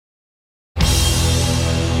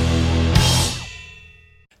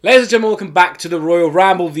Ladies and gentlemen, welcome back to the Royal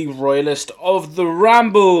Ramble, the royalist of the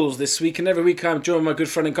rambles. This week and every week I'm joined by my good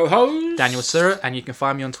friend and co-host Daniel Surratt, and you can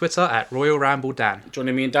find me on Twitter at Royal Ramble Dan.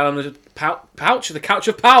 Joining me and Dan on the the couch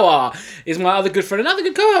of power, is my other good friend and other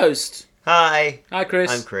good co-host. Hi. Hi,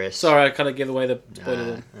 Chris. I'm Chris. Sorry, I kind of gave away the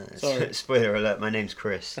spoiler. Sorry. Spoiler alert, my name's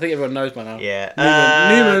Chris. I think everyone knows by now. Yeah.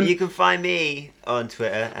 Newman. You can find me on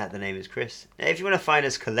Twitter at the name is Chris. Now, if you want to find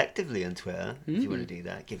us collectively on Twitter, if you want to do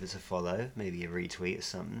that, give us a follow, maybe a retweet or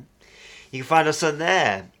something. You can find us on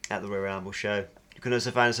there at the Royal Ramble Show. You can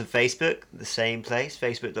also find us on Facebook, the same place,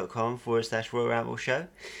 facebook.com/Royal Ramble Show.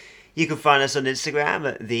 You can find us on Instagram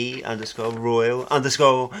at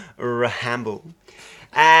 _Royal_Ramble.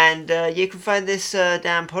 And you can find this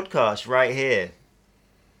damn podcast right here,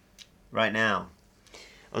 right now,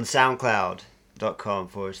 on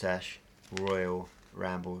soundcloud.com/Royal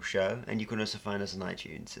Ramble Show. And you can also find us on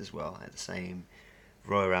iTunes as well at the same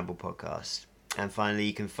Royal Ramble Podcast. And finally,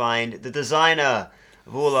 you can find the designer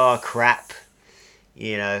of all our crap,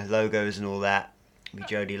 logos and all that,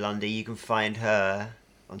 Jodie Lundy. You can find her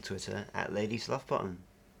on Twitter at Lady Slothbottom.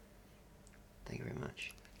 Thank you very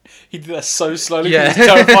much. He did that so slowly Yeah. because he's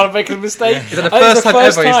terrified of making a mistake. Is that the first time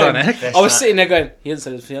ever he's done it? I was sitting there going, he hasn't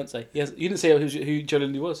said his fiance. You didn't say who Jo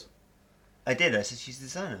Lindy was. I did. I said she's the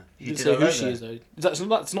designer. You didn't say who she is, though. That's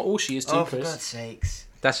not all she is, too, Oh, Chris. for God's sakes.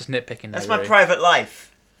 That's just nitpicking. That's though, my really. private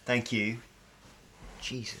life. Thank you.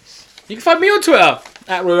 Jesus. You can find me on Twitter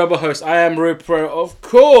at Royal Rumble Host. I am Royal Pro, of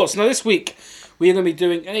course. Now this week we are going to be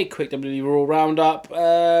doing a quick WWE Raw roundup.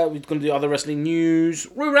 We're going to do other wrestling news,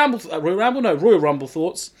 Royal Rumble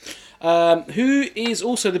thoughts. Who is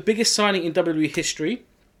also the biggest signing in WWE history,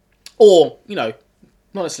 or not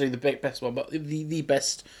necessarily the best one, but the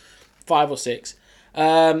best 5 or 6.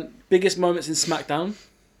 Biggest moments in SmackDown,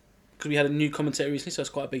 because we had a new commentator recently, so it's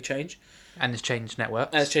quite a big change. And it's changed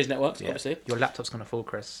networks. And it's changed networks, obviously. Your laptop's going to fall,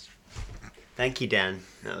 Chris. Thank you, Dan.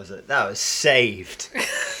 That was saved.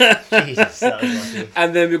 Jesus, that was lucky.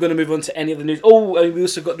 And then we're going to move on to any other news. Oh, and we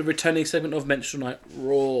also got the returning segment of Menstrual Night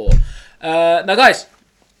Raw. Now, guys,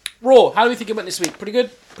 Raw, how do we think about this week? Pretty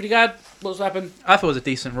good? Pretty bad? What's happened? I thought it was a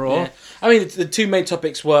decent Raw. Yeah. I mean, the two main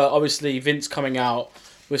topics were obviously Vince coming out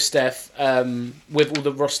with Steph, with all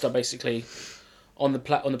the roster basically on the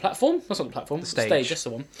platform. That's not the platform. The stage. stage. That's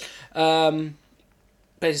the one.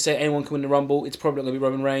 Basically say anyone can win the Rumble. It's probably not going to be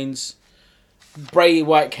Roman Reigns. Bray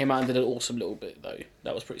Wyatt came out and did an awesome little bit though.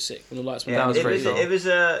 That was pretty sick when the lights went Yeah, down. that was It was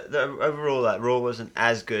overall that Raw wasn't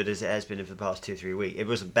as good as it has been for the past 2-3 weeks. It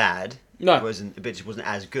wasn't bad. No. It wasn't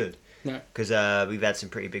as good. No. Because we've had some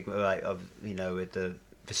pretty big with the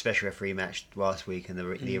special referee match last week and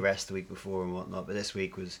the arrest the week before and whatnot. But this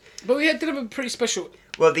week was. But we did have a pretty special.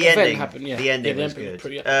 Well, the event ending happened, yeah. The ending Yeah, was the ending good.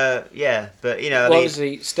 pretty- But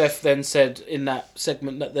Obviously, Steph then said in that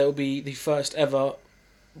segment that there will be the first ever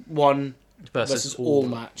one versus all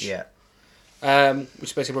match. Yeah. Which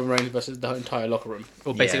is basically Roman Reigns versus the entire locker room.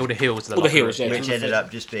 Or basically Yeah. all the heels. All the heels, yeah. Which ended up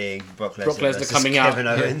just being Brock Lesnar, versus coming out. Kevin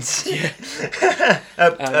Owens. Brock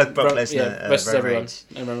Lesnar versus Roman everyone. Reigns.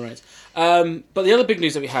 And Roman Reigns. But the other big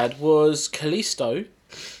news that we had was Kalisto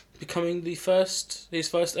becoming his first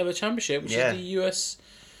ever championship, which is the US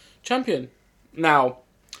champion. Now,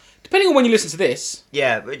 depending on when you listen to this,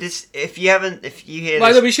 Yeah, but if you hear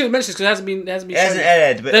like, this, we should have mentioned this because it hasn't been it hasn't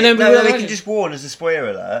aired, but Then we they will can just warn as a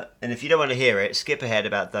spoiler alert, and if you don't want to hear it, skip ahead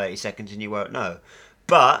about 30 seconds and you won't know.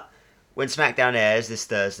 But when SmackDown airs this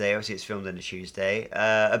Thursday, obviously it's filmed on a Tuesday,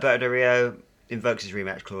 Alberto Del Rio invokes his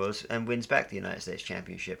rematch clause and wins back the United States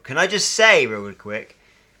Championship. Can I just say real quick,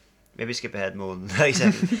 maybe skip ahead more than 30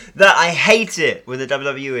 seconds, that I hate it when the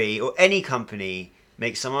WWE or any company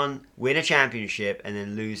makes someone win a championship and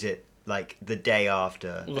then lose it like the day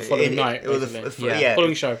after. Or the following night, Or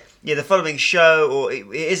following show. Yeah, the following show, or it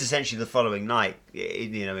is essentially the following night,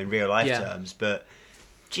 in real life terms. But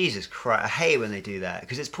Jesus Christ, I hate when they do that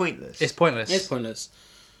because it's pointless. It's pointless. It's pointless.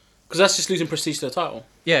 Because that's just losing prestige to the title.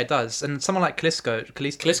 Yeah, it does. And someone like Kalisto,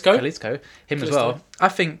 him as well, I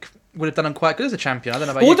think would have done him quite good as a champion. I don't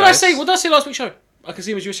know about But you what did I guys. say? What did I say last week's show? I can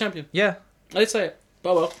see him as US champion. Yeah. I did say it.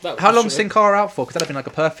 But well, How long is Sin Cara out for? Because that'd have been like a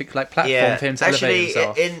perfect platform for him to elevate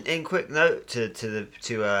himself. in quick note to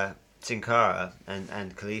Sin Cara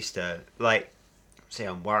and Kalisto, say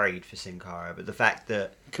I'm worried for Sin Cara, but the fact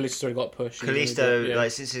that Kalisto's already got pushed. Kalisto,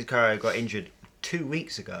 since Sin Cara got injured 2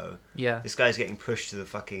 weeks ago, Yeah. this guy's getting pushed to the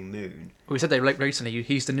fucking moon. We said that recently.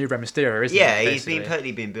 He's the new Rey Mysterio, isn't Yeah, he? he's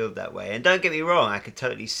totally been billed that way. And don't get me wrong, I could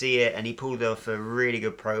totally see it. And he pulled off a really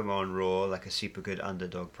good promo on Raw, like a super good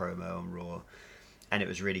underdog promo on Raw. And it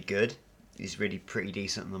was really good. He's really pretty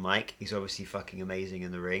decent on the mic. He's obviously fucking amazing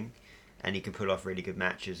in the ring. and he can pull off really good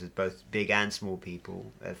matches with both big and small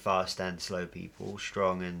people, fast and slow people,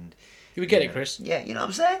 strong and... You would get it, Chris. Yeah, you know what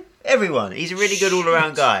I'm saying? Everyone. He's a really good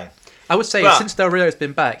all-around guy. I would say since Del Rio's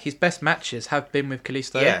been back, his best matches have been with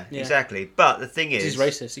Kalisto. Yeah, exactly. But the thing is... He's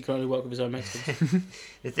racist. He can only work with his own Mexicans.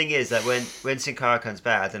 The thing is that when Sin Cara comes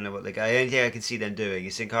back, I don't know what the only thing I can see them doing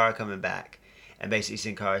is Sin Cara coming back, and basically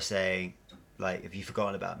Sin Cara saying, like, have you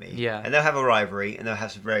forgotten about me? Yeah. And they'll have a rivalry, and they'll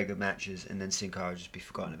have some very good matches, and then Sin Cara will just be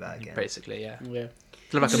forgotten about again. Basically, yeah. Yeah.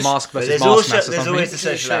 Look like a mask versus there's mask also, match or there's something. always the It's a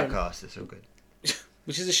social shame. outcast. It's all good.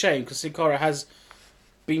 Which is a shame, because Sin Cara has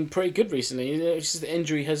been pretty good recently. It's just the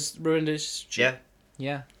injury has ruined his...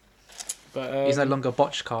 Yeah. But, He's no longer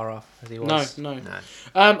botched Cara as he was. No. No.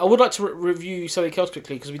 I would like to review something else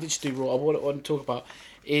quickly, because we did just do Raw. What I want to talk about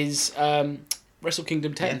is Wrestle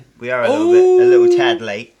Kingdom 10. Yeah, we are a little tad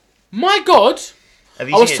late. My God! Have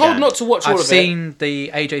you I was seen it, told Dan? not to watch all I've of it. seen the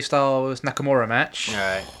AJ Styles Nakamura match. All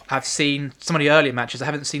right. I've seen some of the earlier matches. I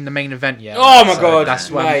haven't seen the main event yet. Oh my God, That's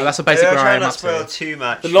mate. basically I'll where try I am not up to spoil to. too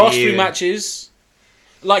much. The for last you. three matches,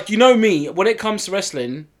 like, you know me, when it comes to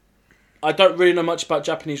wrestling, I don't really know much about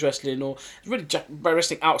Japanese wrestling or really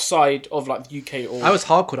wrestling outside of like the UK. Or I was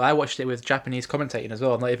hardcore. I watched it with Japanese commentating as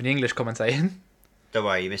well, not even English commentating. Don't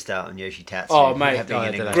worry, you missed out on Yoshi Tatsu. Oh, mate. having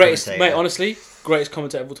an English greatest, commentator. mate. Honestly, greatest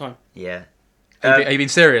commentator of all time. Yeah. Are you being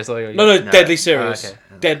serious? Or No, No. deadly serious. Oh, okay.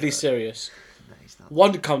 Deadly serious. No, he's not.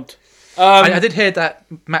 One cunt. I did hear that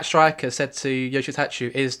Matt Striker said to Yoshitatsu,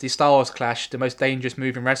 "Is the Styles Clash the most dangerous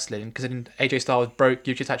move in wrestling?" Because AJ Styles broke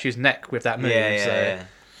Yoshitatsu's neck with that move. Yeah.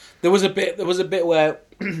 There was a bit where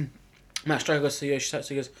Matt Striker goes to Yoshitatsu.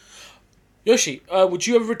 He goes, "Yoshi, would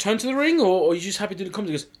you ever return to the ring, or are you just happy to do the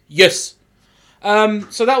comedy?" He goes, "Yes."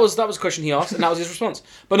 So that was a question he asked, and that was his response.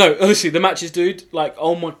 But no, honestly, the matches, dude, like,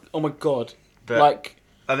 oh my God, But- like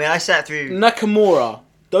I mean, I sat through. Nakamura,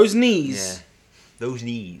 those knees, Yeah. Those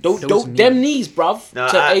knees. don't Those them knees, bruv, No,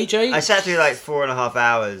 to I AJ. sat through like 4.5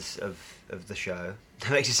 hours of the show.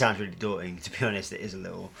 That makes it sound really daunting. To be honest, it is a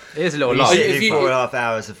little. It is a little You lot. sit If through you- 4.5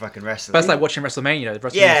 hours of fucking wrestling. But it's like watching WrestleMania.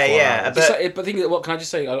 WrestleMania's Yeah, 4 yeah, hours. but- But think, what can I just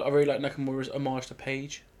say? I really like Nakamura's homage to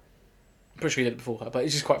Paige. I'm pretty sure he did it before her, but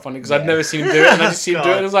it's just quite funny because I've Yeah. never seen him do it, and I just see him do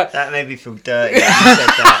it, and I was like, that made me feel dirty. When you said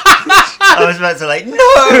that. I was about to like,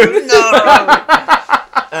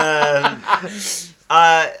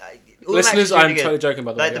 all the listeners, matches were really I'm good. totally joking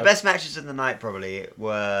about that. Like the best matches of the night probably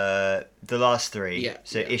were the last three. Yeah,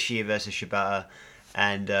 So yeah. Ishii versus Shibata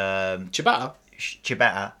and Chibata.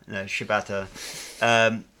 Shibata.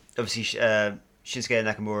 Obviously Shinsuke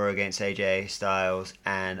Nakamura against AJ Styles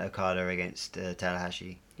and Okada against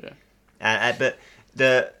Tanahashi. Yeah. But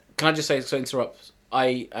the Can I just say, so interrupt?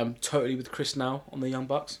 I am totally with Chris now on the Young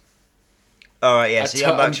Bucks. all right, yeah. So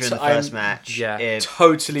Young Bucks are in the I'm- first match. yeah.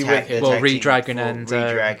 Totally with him. Well, tag team Redragon for and,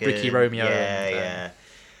 Redragon, Ricky Romeo Yeah, and, yeah.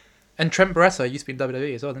 And Trent Barretta used to be in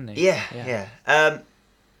WWE as well, didn't he? Yeah.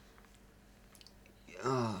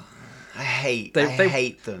 I hate They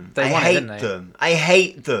hate them. they I won it, hate didn't they? them. I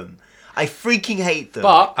hate them. I freaking hate them.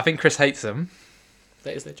 But I think Chris hates them.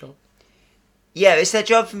 that is their job. yeah, it's their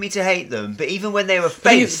job for me to hate them. But even when they were The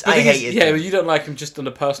thing face, is- the I thing is- hated Yeah, them. but you don't like him just on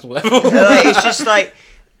a personal level. Like, it's just like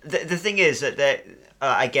the thing is that they.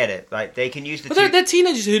 I get it. Like they can use the. But two, they're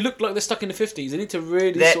teenagers who look like they're stuck in the 50s. They need to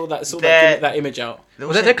really They're- sort they're- that image out. they're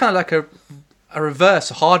Well, they're kind of like a reverse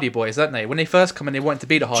Hardy Boys, aren't they? When they first come in, they wanted to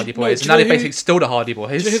be the Hardy Do you know- Boys, do and you now know they're who- basically still the Hardy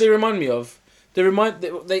Boys. Do you know who they remind me of? They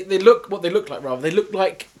look what they look like, rather. They look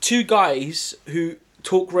like two guys who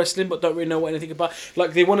talk wrestling but don't really know anything about.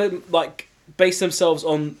 Like they want to like base themselves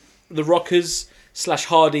on the Rockers /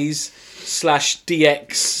 Hardys /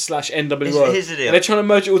 DX / NWO. Here's the deal. And they're trying to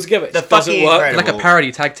merge it all together. It They're just doesn't fucking work. incredible. like a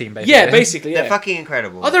parody tag team, basically. Yeah, basically. They're Yeah. fucking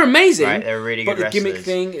incredible. Oh, they're amazing. Right, they're really but good the gimmick wrestlers.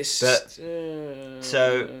 thing is.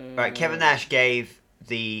 So, right, Kevin Nash gave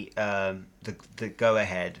the go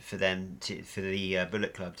ahead for them for the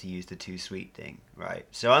Bullet Club to use the Too Sweet thing, right?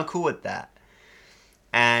 So I'm cool with that,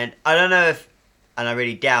 and I don't know if, and I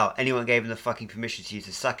really doubt anyone gave them the fucking permission to use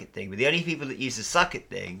the Suck It thing. But the only people that use the Suck It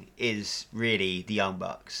thing is really the Young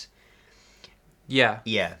Bucks. Yeah.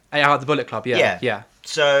 Yeah. The Bullet Club, yeah. Yeah.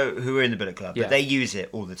 So who are in the Bullet Club, Yeah. but they use it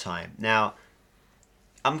all the time. Now,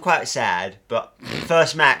 I'm quite sad, but the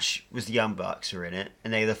first match was the Young Bucks were in it,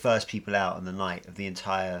 and they were the first people out on the night of the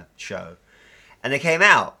entire show. And they came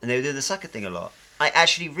out, and they were doing the Suck It thing a lot. I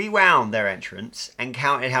actually rewound their entrance and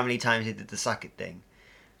counted how many times they did the Suck It thing.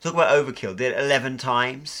 Talk about overkill. Did it 11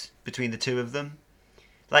 times between the two of them.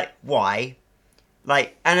 Like, why?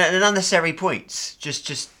 Like, and unnecessary points.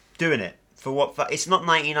 Just doing it. For what? It's not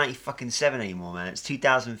 1997 anymore, man. It's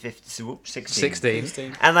 2015, 16.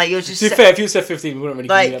 16. And like you're just To be fair, if you said 15, we wouldn't really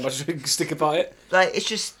Like- give you that much stick about it. like it's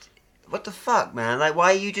just what the fuck, man? Like,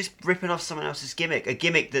 why are you just ripping off someone else's gimmick? A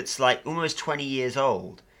gimmick that's like almost 20 years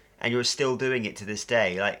old, and you're still doing it to this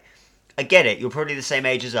day. Like, I get it. You're probably the same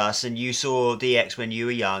age as us, and you saw DX when you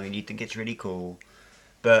were young, and you think it's really cool,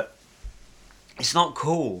 but it's not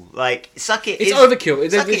cool. Like, Suck It It's is overkill.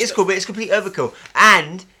 Suck It is cool, but it's complete overkill.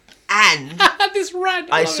 And this rant.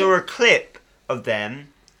 I saw a clip of them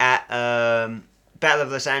at Battle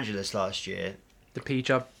of Los Angeles last year. The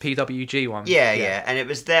PWG one. Yeah, and it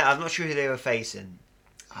was there. I'm not sure who they were facing.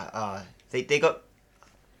 They got.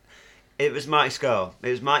 It was Mighty Skull. It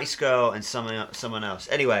was Mighty Skull and someone else.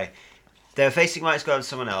 Anyway, they were facing Mighty Skull and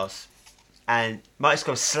someone else, and Mighty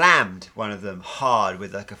Skull slammed one of them hard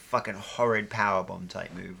with like a fucking horrid powerbomb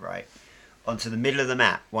type move, right, onto the middle of the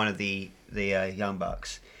mat. One of the Young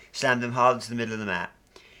Bucks slammed them hard into the middle of the mat,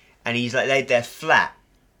 and he's like laid there flat,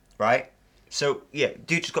 right. So, yeah,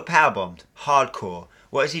 dude just got powerbombed. Hardcore.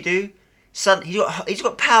 What does he do? He's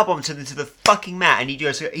got powerbombed into the fucking mat, and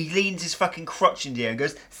he leans his fucking crotch in the air and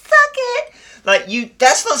goes, "Suck it!" Like,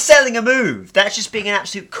 that's not selling a move. That's just being an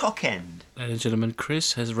absolute cockend. Ladies and gentlemen,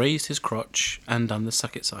 Chris has raised his crotch and done the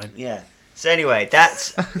suck it sign. Yeah. So anyway,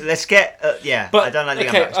 let's get, But, I don't like the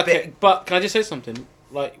Young Bucks. Okay, but can I just say something?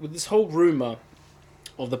 Like, with this whole rumour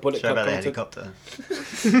of the Bullet Show Club about the coming helicopter.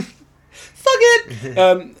 Suck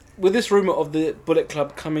it! With this rumour of the Bullet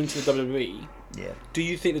Club coming to the WWE, Yeah. do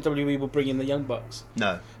you think the WWE will bring in the Young Bucks?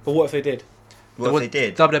 No. But what if they did? What if they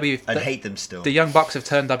did? WWE. I'd hate them still. The Young Bucks have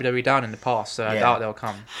turned WWE down in the past, so I Yeah. doubt they'll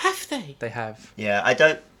come. Have they? They have. Yeah, I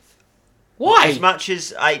don't... Why? As much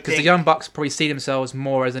as I Because the think... Young Bucks probably see themselves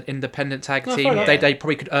more as an independent tag No, team. fair enough. They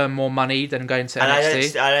probably could earn more money than going to And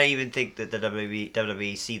NXT. I don't even think that the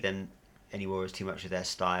WWE see them anymore as too much of their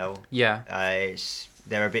style. Yeah.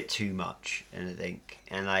 They're a bit too much, and I think,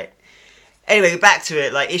 and like, anyway, back to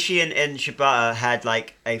it. Like Ishii and Shibata had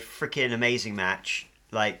like a freaking amazing match.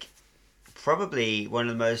 Like, probably one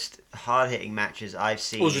of the most hard hitting matches I've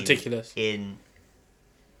seen. It was ridiculous. In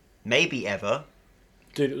maybe ever.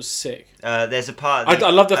 Dude, it was sick. There's a part. I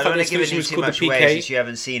love the I fact don't want that to give this it was too called much the away PK. since you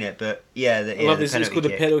haven't seen it, but yeah, I love this. It's called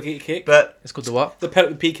the penalty kick. But It's called the what? The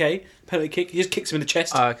penalty PK, penalty kick. He just kicks him in the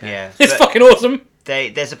chest. Oh, okay. yeah, It's but fucking awesome.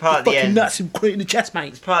 there's a part at the Fucking end. nuts and great in the chest, mate.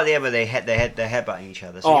 It's part of the end where they're headbutting each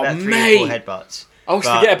other. So Oh, you have 3 mate. or 4 headbutts. I always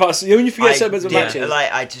But forget about you. When you forget certain bits of matches.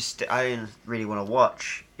 Like I didn't really want to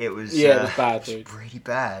watch. It was Yeah, it was bad, dude. really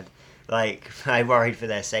bad. Like I worried for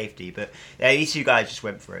their safety, but yeah, these two guys just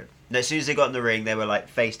went for it. And as soon as they got in the ring, they were like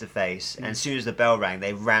face to face, and as soon as the bell rang,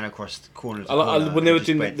 they ran across the corner. When they were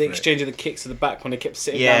doing the exchange of the kicks to the back, when they kept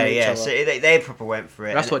sitting down with each other. So they proper went for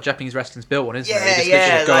it. That's And what Japanese wrestling's built on, isn't it? Yeah, They just yeah.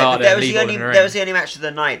 literally go Like, out there that and was leave the all only in the ring. that was the only match of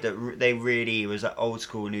the night that they really was like old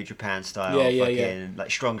school New Japan style, Yeah, fucking like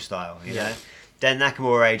strong style, you know. Then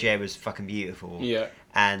Nakamura AJ was fucking beautiful. Yeah.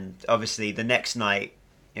 And obviously the next night,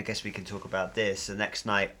 I guess we can talk about this. The next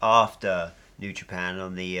night after New Japan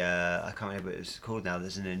on the I can't remember what it was called now.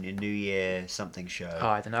 There's a New Year something show. Oh,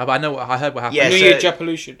 I don't know, but I heard what happened. Yeah, New so- Year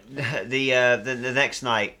Japolution. The next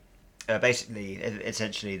night, basically,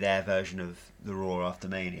 essentially their version of the Raw after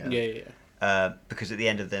Mania. Yeah. Because at the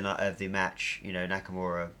end of the match, you know,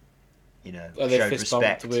 Nakamura, you know, Oh, they showed fist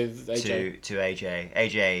bumped respect with AJ. to AJ.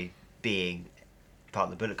 AJ being part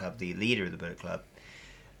of the Bullet Club, the leader of the Bullet Club,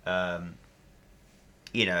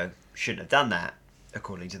 you know, shouldn't have done that,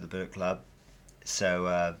 according to the Bullet Club.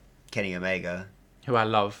 So Kenny Omega, Who I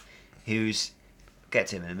love. who's get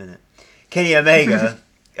to him in a minute, Kenny Omega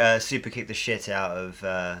super kicked the shit out of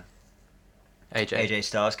AJ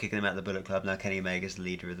Styles, kicking him out of the Bullet Club. Now Kenny Omega's the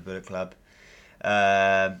leader of the Bullet Club.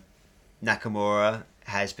 Nakamura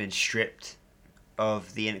has been stripped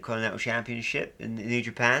of the Intercontinental Championship in New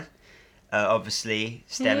Japan, obviously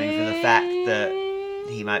stemming from the fact that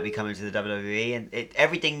he might be coming to the WWE, and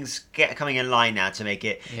everything's coming in line now to make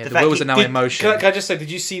it. Yeah, the fact wheels he are now did- in motion. Can I just say,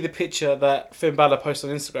 did you see the picture that Finn Balor posted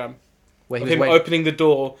on Instagram? Where he Of was him waiting. opening the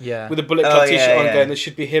door Yeah. with a Bullet Club Oh, t-shirt yeah, on yeah. going, they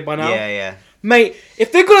should be here by now. Yeah. Mate,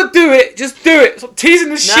 if they're gonna do it, just do it. Stop teasing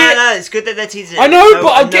this No, shit. no, it's good that they're teasing it. I know, No-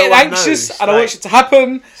 but I'm no getting one anxious knows. and I want Like, shit to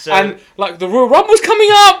happen. so- And like the Royal Rumble's coming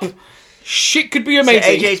up. Shit could be So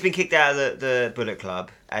amazing. AJ's been kicked out of the Bullet Club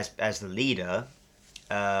as the leader.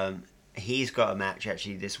 He's got a match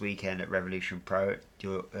actually this weekend at Revolution Pro at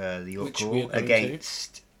the York Which Hall we are going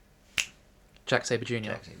against Jack Sabre Jr.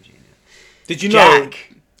 Jack Sabre Jr. Did you know?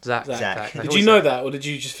 Jack. Zach. Zach. Did you know that, or did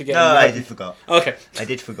you just forget? No, you I had- did forgot. Okay. I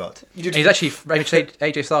did forgot. You did. He's actually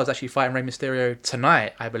AJ Styles is actually fighting Rey Mysterio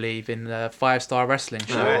tonight, I believe, in the 5-star wrestling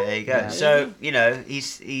show. All right, there you go. Yeah. So you know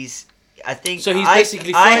he's. I think So he's I- basically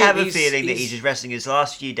I fighting- have a he's- feeling that he's- he's just wrestling his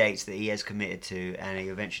last few dates that he has committed to, and he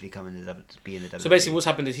eventually coming to be in the WWE. So basically, what's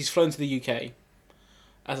happened is he's flown to the UK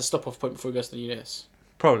as a stop-off point before he goes to the US.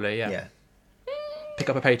 Probably, yeah. Yeah. Pick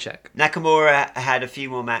up a paycheck. Nakamura had a few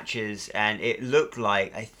more matches, and it looked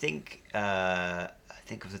like I think off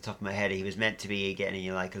the top of my head, he was meant to be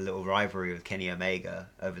getting like a little rivalry with Kenny Omega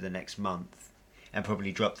over the next month, and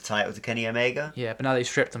probably drop the title to Kenny Omega. Yeah, but now they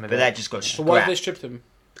stripped him of But it. that just got So scrapped. why have they stripped him?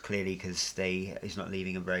 Clearly, because he's not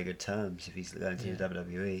leaving on very good terms if he's going to the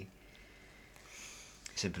WWE.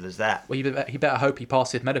 Simple as that. Well, he better hope he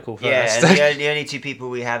passes his medical first. Yeah, and the only two people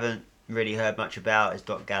we haven't really heard much about is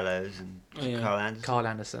Doc Gallows and Carl Anderson. Carl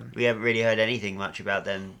Anderson. We haven't really heard anything much about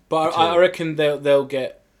them. But at all. I reckon they'll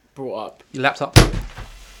get brought up. Your laptop.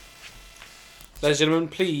 Ladies and gentlemen,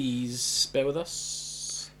 please bear with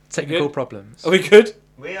us. Technical Good? problems. Are we good?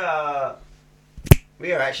 We are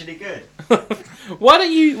actually good. Why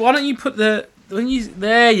don't you put the when you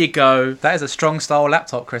there you go. That is a strong style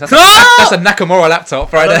laptop, Chris. That's, Ah! that's a Nakamura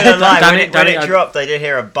laptop right I'm not there. gonna lie, Damn when it, it damn it. dropped, I did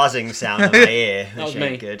hear a buzzing sound in my ear. That was which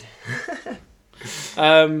ain't me. good.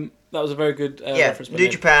 That was a very good Yeah, reference. by New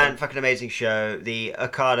Ned. Japan, fucking amazing show. The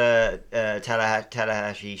Okada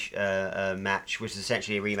Tanahashi match, which is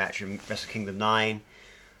essentially a rematch from Wrestle Kingdom 9,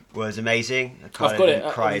 was amazing. Okada got it.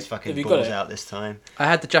 didn't cry his Have fucking you got balls it? out this time. I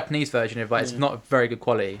had the Japanese version of it, but it's not very good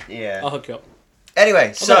quality. Yeah. I'll hook you up. Anyway, I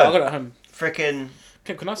got it so at home. freaking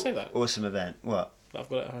Can I say that? awesome event. What? I've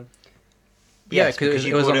got it at home. Yes, because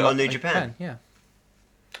you bought it on New Japan. Yeah,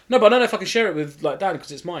 No, but I don't know if I can share it with like Dan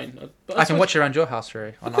because it's mine. But I can watch it around your house,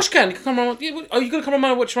 Ray. Of course you can. You can come around. Oh, you gonna come around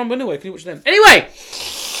and watch Rumble anyway? Can you watch them? Anyway,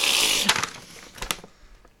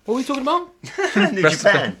 what were we talking about? New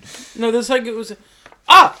Japan. No, there's like it was.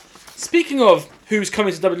 Speaking of who's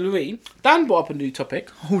coming to WWE, Dan brought up a new topic.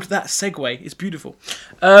 Oh, that segue is beautiful.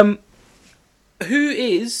 Who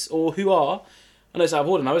is or who are? I know it's out of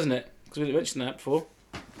order now, isn't it? Because we didn't mention that before.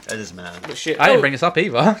 That doesn't matter. But shit. I didn't bring this up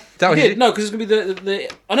either. That was You did? No, because it's gonna be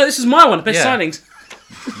the. I know this is my one. Best Yeah. signings.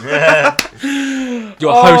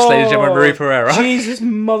 your host, ladies and gentlemen, Rui Pereira. Jesus,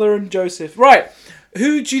 mother and Joseph. Right.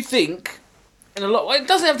 Who do you think? In a lot, well, it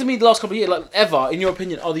doesn't have to be the last couple of years. Like ever, in your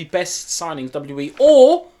opinion, are the best signings WWE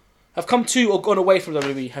or have come to or gone away from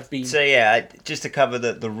WWE have been? So yeah, just to cover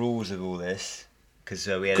the rules of all this, because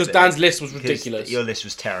we had a Because bit- Dan's list was 'cause ridiculous. Your list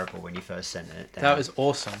was terrible when you first sent it. Dan. That was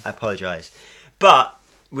awesome. I apologise, but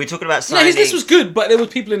we're talking about No, signings. his list was good, but there were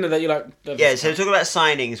people in there that you're like. Yeah, so we're talking about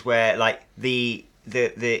signings where like the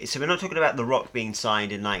so we're not talking about The Rock being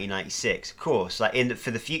signed in 1996, of course. Like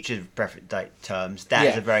for the future terms, that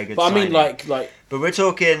is a very good. But signing. I mean, like but we're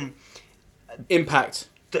talking Impact.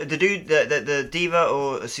 the dude, the diva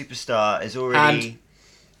or a superstar is already.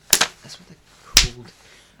 That's what they're called.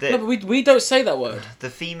 No, but we don't say that word.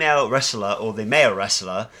 The female wrestler or the male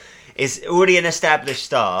wrestler is already an established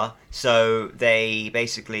star, so they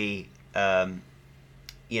basically,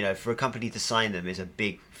 for a company to sign them is a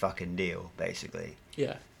big fucking deal, basically.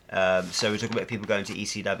 Yeah. So we're talking about people going to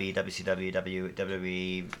ECW, WCW,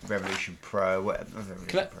 WWE, Revolution Pro, whatever.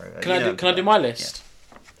 Can I do my list?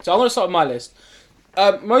 So I'm going to start with my list.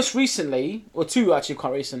 Most recently, or two actually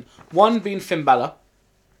quite recent. One being Finn Balor.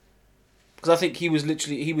 Because I think he was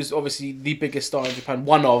obviously the biggest star in Japan.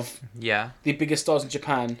 One of Yeah. the biggest stars in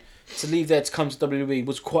Japan. To leave there to come to WWE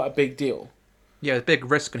was quite a big deal. Yeah, it was a big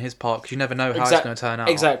risk on his part because you never know how it's going to turn out.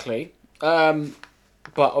 Exactly.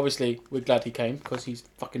 But obviously, we're glad he came because he's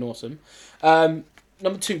fucking awesome.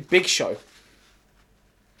 Number two, Big Show.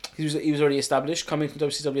 He was already established, coming from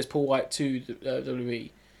WCW as Paul White to WWE.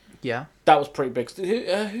 Yeah. That was pretty big. Who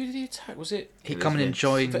did he attack? Was it? He It was come and Vince.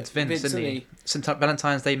 joined Vince, Vince, didn't he? St.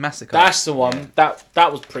 Valentine's Day Massacre. That's the one. That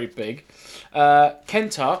was pretty big.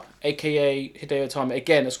 Kenta, aka Hideo Itami,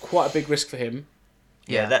 again, it's quite a big risk for him.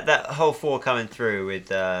 Yeah, that whole four coming through with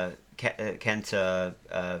Kenta,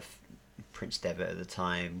 Prince Devitt at the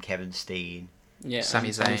time, Kevin Steen, Yeah, Sami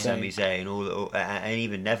and Zayn. Sami Zayn, and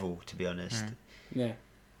even Neville, to be honest. Yeah,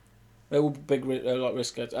 they were big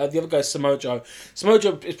risk. The other guy is Samoa Joe. Samoa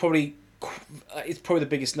Joe is probably the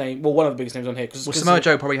biggest name. Well, one of the biggest names on here. Well, Samoa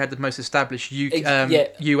Joe probably had the most established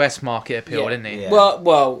US market appeal, didn't he? Yeah.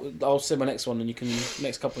 Well, I'll say my next one, and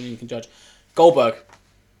next couple, and you can judge. Goldberg,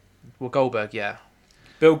 Well, Goldberg, yeah.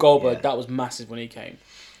 Bill Goldberg. Yeah. That was massive when he came.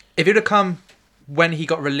 If it would have come when he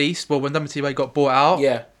got released, well, when WCW got bought out,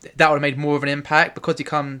 Yeah, that would have made more of an impact because he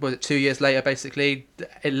come, was it 2 years later, basically,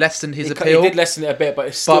 it lessened his he appeal. He did lessen it a bit, but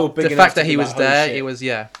it's still but big the enough fact to that be he like, was holy there, shit. it was,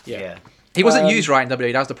 yeah. Yeah. He wasn't used right in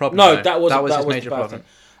WWE, that was the problem. No, though. that was his the major bad problem. thing.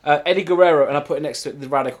 Eddie Guerrero, and I put it next to it, the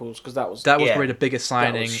Radicals, because that was That was Yeah. probably the biggest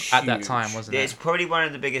signing was at that huge. time, wasn't It's it? probably one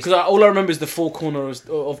of the biggest. because all I remember is the four corners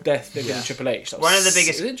of death they did in Yeah. Triple H. That One was of the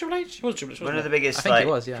biggest- Is it Triple H? It was Triple H. One of the Wasn't biggest I think it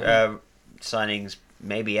was, yeah. signings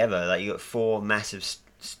maybe ever. Like you got four massive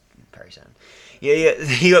Perry Saturn. Yeah.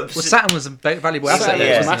 You got, Well, Saturn was a valuable asset, Saturn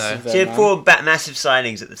there, was wasn't massive it? there. so you had man. 4 massive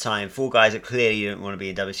signings at the time. 4 guys that clearly didn't want to be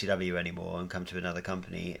in WCW anymore and come to another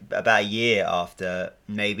company. About a year after,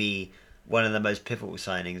 maybe one of the most pivotal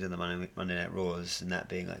signings in the Monday Night Raws, and that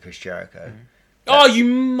being like Chris Jericho. Oh, you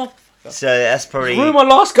motherfucker. So that's probably. Ruined my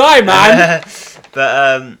last guy, man.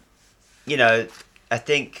 But you know, I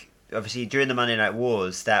think obviously during the Monday Night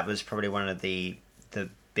Wars, that was probably one of the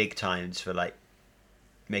big times for like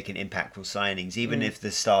making impactful signings. Even if the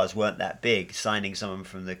stars weren't that big, signing someone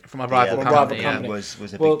from a the rival other company, yeah.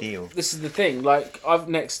 was a Well, big deal. this is the thing. Like, after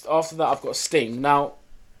that, I've got Sting. Now,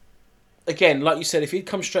 again, like you said, if he'd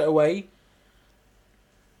come straight away,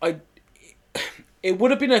 it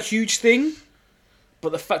would have been a huge thing.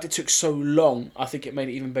 But the fact it took so long, I think it made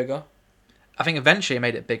it even bigger. I think eventually it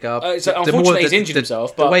made it bigger. So unfortunately, he's injured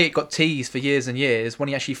himself. But the way it got teased for years and years, when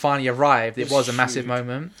he actually finally arrived, it was a massive huge.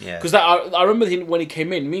 moment. Yeah. because I remember when he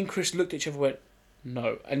came in, me and Chris looked at each other and went,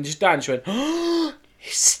 no. And just Dan just went, oh,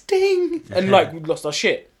 it's Sting. And like, we lost our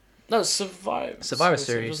shit. That was Survivor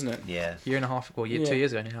Series. wasn't it? Yeah. Year and a half ago, Yeah. 2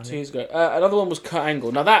 years ago now. 2 years ago. Another one was Kurt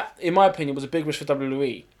Angle. Now that, in my opinion, was a big risk for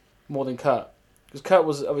WWE more than Kurt. Because Kurt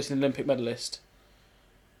was obviously an Olympic medalist.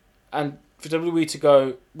 And for WWE to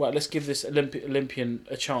go, well, let's give this Olympian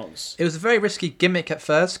a chance. It was a very risky gimmick at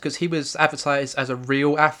first because he was advertised as a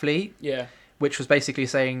real athlete, Yeah. which was basically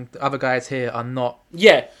saying the other guys here are not.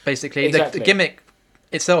 Yeah. Basically, Exactly. the gimmick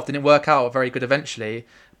itself didn't work out very good eventually,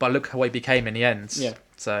 but look how he became in the end. Yeah.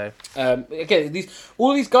 So, Again,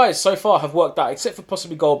 all these guys so far have worked out, except for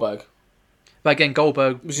possibly Goldberg. but again,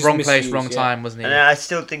 Goldberg, Was just wrong place, misused, wrong yeah. time, wasn't he? And I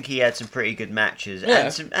still think he had some pretty good matches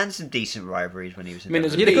Yeah. and some decent rivalries when he was in I mean,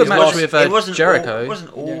 there's WWE. He had a He good match lost- with It wasn't Jericho. All, it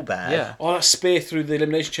wasn't all Yeah. bad. Yeah. Oh, that spear through the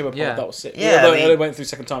Elimination Chamber, Yeah. that was sick. Yeah, Although I mean- it only went through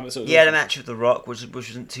second time. He had a match with The Rock, which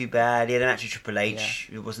wasn't too bad. He had a match with Triple H.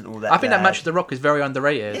 It wasn't all that I think bad. that match with The Rock is very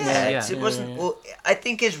underrated. Yeah, Yeah. it wasn't. Well, I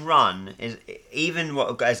think his run is even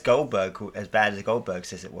as bad as Goldberg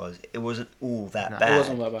says it wasn't all that No. bad. It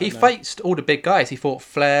wasn't that bad. He no. faced all the big guys. He fought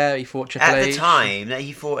Flair, he fought Triple At H. the time, that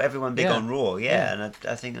he fought everyone big Yeah. on Raw, Yeah. and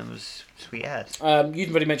I think that was sweet ad. You'd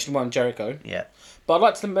already mentioned one, Jericho. Yeah, But I'd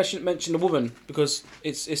like to mention a woman because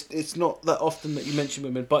it's not that often that you mention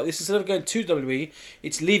women. But this instead of going to WWE,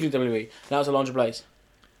 it's leaving WWE. And that was Alundra Blaze.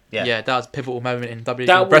 Yeah, that was a pivotal moment in WWE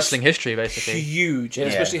That was wrestling history, basically. Huge, and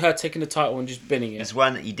Yeah. especially her taking the title and just binning it. there's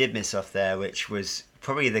one that you did miss off there, which was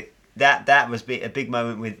probably that was a big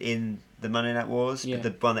moment within the Monday Night Wars. Yeah. But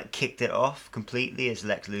the one that kicked it off completely is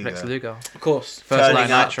Lex Luger. Lex Luger. Of course. First Turning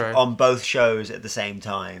line up Nitro. on both shows at the same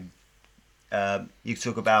time. You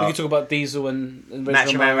talk We about can talk about Diesel and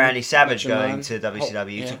Macho Man Randy Savage Macho going Man. to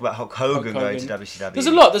WCW. You Yeah. talk about Hulk Hogan going to Hogan. WCW. There's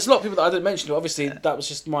a lot of people that I didn't mention. But obviously, that was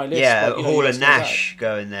just my list. Yeah, but, you know, Hall you and guys know Nash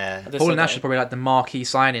going there. that. Hall and I Nash just is probably like the marquee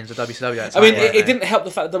signings of WCW. at the I mean, time, Yeah, it yeah. didn't help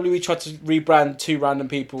the fact that WWE tried to rebrand 2 random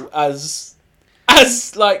people as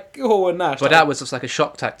like Hall and Nash. But that was just like a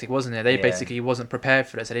shock tactic, wasn't it? They Yeah. basically wasn't prepared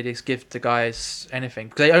for it, so they just give the guys anything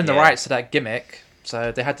because they own the Yeah. rights to that gimmick,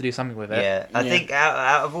 so they had to do something with it. Yeah, I Yeah. think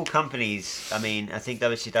out of all companies, I mean, I think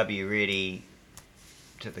WCW really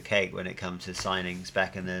took the cake when it comes to signings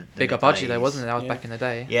back in the Bigger mid-90s. budget though, wasn't it? That was Yeah. back in the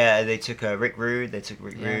day. Yeah, they took Rick Rude. They took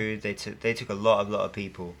Rick Yeah. Rude. They took a lot of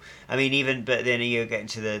people. I mean, but then you get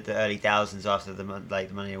into the early thousands after the Monday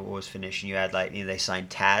Night Wars finished, and you had they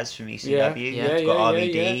signed Taz from ECW. Yeah. You've got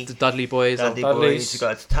RVD. yeah. The Dudley Boys. Dudley Dudleys. Boys. You've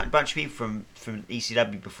got a bunch of people from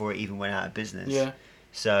ECW before it even went out of business. Yeah.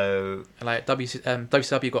 So Like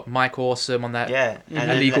WCW got Mike Awesome on that yeah, and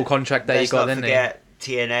then illegal contract that he let's got, not didn't he? forget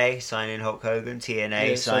TNA signing Hulk Hogan, TNA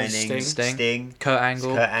Yeah, signing Sting. Sting, Kurt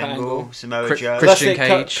Angle. Kurt Angle, Angle. Samoa Chris- Joe. Chris- That's it,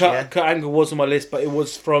 Cage, yeah. Kurt Angle was on my list, but it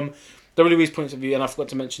was from WWE's point of view, and I forgot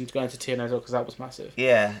to mention going to TNA as well because that was massive.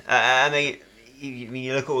 Yeah, I mean,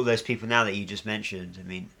 you look at all those people now that you just mentioned. I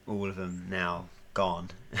mean, all of them now gone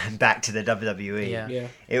and back to the WWE. Yeah. Yeah.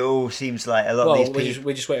 It all seems like a lot Well, of these people.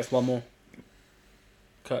 we're just waiting for one more.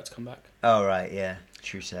 Kurt to come back. Oh right, yeah,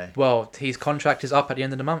 true say. Well, his contract is up at the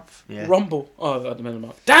end of the month. Yeah. Rumble. Oh, I don't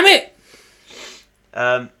know. Damn it,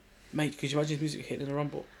 Um, mate! Could you imagine his music hitting in the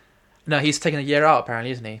Rumble? No, he's taking a year out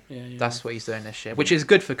apparently, isn't he? Yeah, yeah. That's what he's doing this year, which is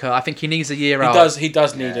good for Kurt. I think he needs a year He out. does. He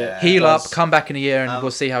does need Yeah. it. Heal He up, does. come back in a year, and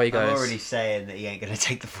we'll see how he I'm goes. already saying that he ain't gonna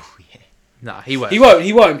take the full year. No, he won't. He won't.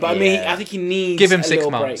 He won't. But I mean, Yeah. I think he needs. Give him a 6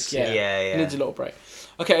 little months. Break. Yeah. Yeah. He needs a little break.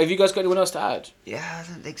 Okay, have you guys got anyone else to add? Yeah, I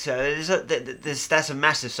don't think so. That's a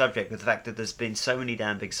massive subject with the fact that there's been so many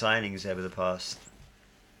damn big signings over the past.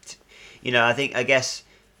 I guess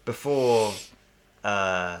before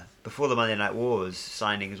the Monday Night Wars,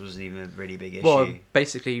 signings wasn't even a really big issue. Well,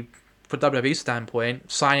 basically, from WWE's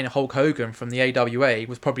standpoint, signing Hulk Hogan from the AWA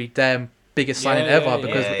was probably their biggest signing Yeah, ever yeah,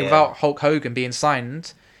 because yeah. without Hulk Hogan being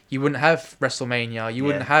signed, you wouldn't have WrestleMania. You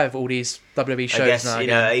wouldn't have all these WWE shows I guess, now. you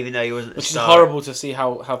again. know, even though he wasn't a Which is star. horrible to see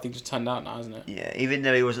how things have turned out now, isn't it? Yeah, even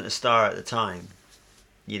though he wasn't a star at the time,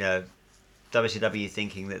 you know, WCW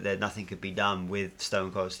thinking that nothing could be done with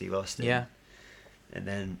Stone Cold Steve Austin. Yeah. And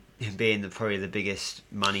then him being probably the biggest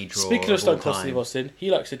money draw. Speaking of all Stone Cold time. Steve Austin,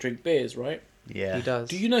 he likes to drink beers, right? Yeah. He does.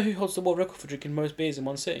 Do you know who holds the world record for drinking most beers in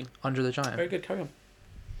one sitting? Andre the Giant. Very good, carry on.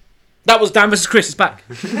 That was Dan vs. Chris, it's back.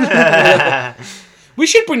 We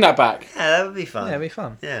should bring that back. Yeah, that would be fun. Yeah, it'd be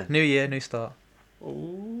fun. Yeah. New year, new start.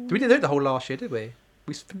 Ooh. We didn't do it the whole last year, did we?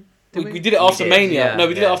 We did it after did, Mania. yeah. No,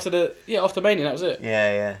 we did Yeah. it after Mania, that was it.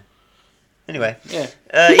 Yeah. Anyway. Yeah.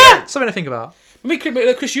 Yeah. Something to think about.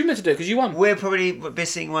 Chris, you meant to do it because you won. We're probably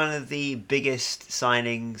missing one of the biggest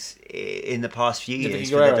signings in the past few Vicky years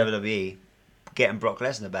for Guerrero. the WWE. Getting Brock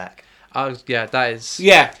Lesnar back. Yeah, that is.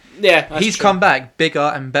 Yeah. That's He's true. come back bigger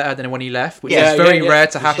and better than when he left, which Yeah, is very yeah. rare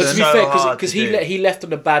to Which happen. But to be So fair, hard because to he do. he left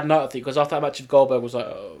on a bad note, I think, because after that match with Goldberg was like,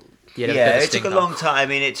 oh, Yeah, there was a bit Yeah, of a it took a stinker. long time. I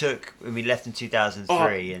mean, we left in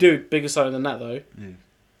 2003. and dude, bigger signing than that though. Mm.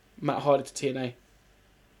 Matt Hardy to TNA.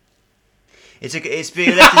 It's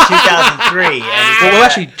been left in 2003. And Well,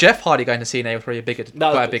 actually, Jeff Hardy going to CNA was probably was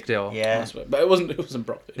quite a big. big deal. yeah. But it wasn't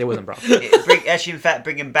Brock. It wasn't Brock. Actually, in fact,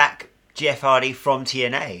 bringing back Jeff Hardy from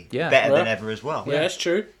TNA. Yeah. Better than Yeah. ever as well. Yeah, that's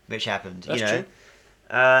true. Which happened. That's you know. true.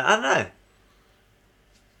 I don't know.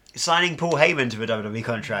 Signing Paul Heyman to a WWE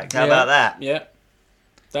contract. How Yeah. about that? Yeah.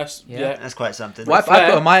 That's Yeah. yeah. That's quite something. Well, I've Flair.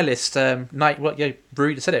 got on my list.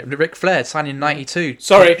 Rude said it. Ric Flair signing '92.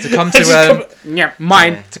 Sorry. to come to yeah,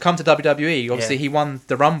 mine. Yeah. to come to WWE. Obviously, Yeah. he won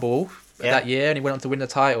the Rumble Yeah. that year, and he went on to win the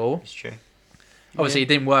title. It's true. Obviously, it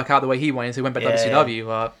didn't work out the way he wanted, so he went back to Yeah, WCW.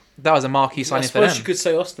 But that was a marquee I signing for suppose them. you could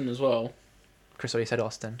say Austin as well. Chris already said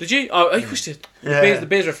Austin. Did you? Oh, you pushed it. Yeah. The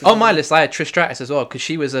Bears reference. On my list, I had Trish Stratus as well because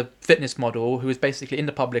she was a fitness model who was basically in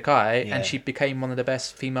the public eye, Yeah. and she became one of the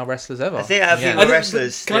best female wrestlers ever. I think our female I think-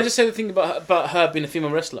 wrestlers. Can I just say the thing about her being a female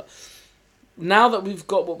wrestler? Now that we've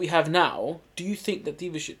got what we have now, do you think that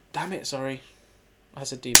divas should? Damn it! Sorry, I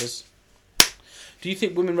said divas. Do you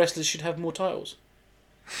think women wrestlers should have more titles?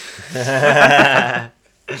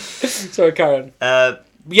 Sorry, Karen.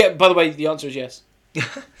 Yeah. By the way, the answer is yes.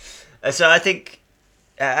 So I think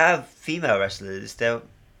our female wrestlers, there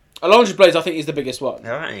Alundra Blaze, I think, is the biggest one.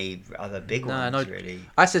 aren't any other big ones no. really.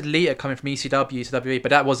 I said Lita coming from ECW to WWE, but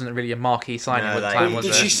that wasn't really a marquee signing No, at the like- time, Well, was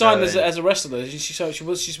Did it? she sign No, as a wrestler? She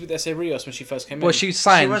was with SA Rios when she first came in. Well, she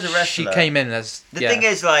signed. was a She wrestler. came in as. The yeah. thing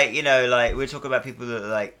is, like, you know, like we're talking about people that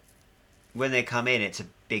like when they come in, it's a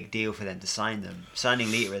big deal for them to sign them.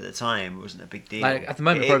 Signing Lita at the time wasn't a big deal. Like at the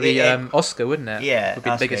moment, probably Oscar, wouldn't it? yeah, Would be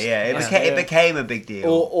the Asuka, biggest. yeah. It, Yeah. Became, it became a big deal.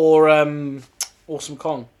 or Awesome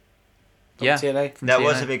Kong. From Yeah. TNA. From that TNA.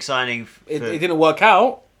 was a big signing. It For, didn't work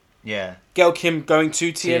out. yeah, Gail Kim going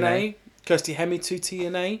to TNA. TNA. Kirsty Hemme to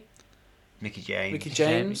TNA. Mickey James. Mickey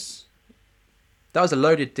James. That was a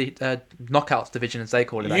loaded knockouts division, as they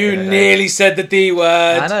call it. back You in the day. nearly said the D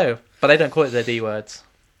word. I know, but they don't call it the D words.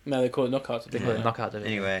 No, they call it knockouts. They call it knockout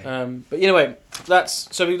division. Anyway, But anyway, that's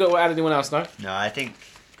so we don't add anyone else now. no, I think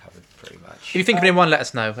covered pretty much. If you think of anyone, let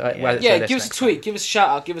us know. Yeah, give us a tweet, give us a shout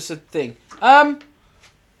out, give us a thing.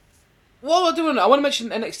 What am I doing? I want to mention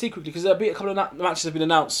NXT quickly because there'll be a couple of matches have been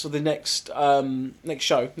announced for the next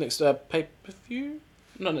show, next pay per view.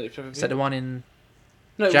 No, pay per Is that the view. one in?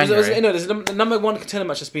 No, January? there's the number one contender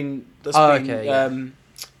match that's been Okay, yeah.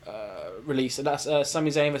 released, and that's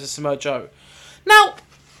Sami Zayn versus Samoa Joe. Now,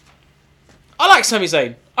 I like Sami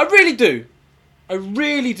Zayn. I really do.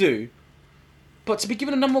 But to be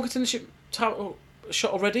given a number one contendership title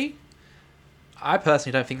shot already, I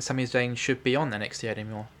personally don't think Sami Zayn should be on NXT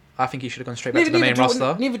anymore. I think he should have gone straight back to the main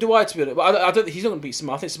roster. Neither do I, to be honest. But I don't think he's not going to beat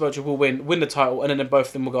Samoa. I think Samoa Joe will win the title, and then both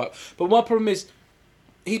of them will go up. But my problem is,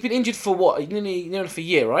 he's been injured for what? Nearly for a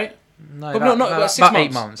year, right? No, But about 6 months.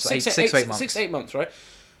 8 months. 6 to 8 months. 6 to 8 months, right?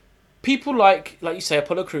 People like you say,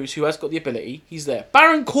 Apollo Crews, who has got the ability, he's there.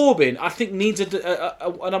 Baron Corbin, I think, needs a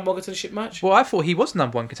number one contendership match. Well, I thought he was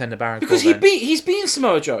number one contender, Baron Because Corbin. he's beaten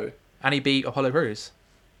Samoa Joe. And he beat Apollo Crews.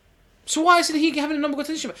 So why isn't he having a number one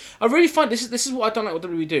contendership match? I really find this is what I don't like what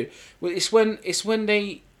WWE do. It's when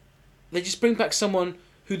they just bring back someone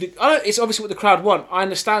who it's obviously what the crowd want. I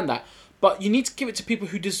understand that, but you need to give it to people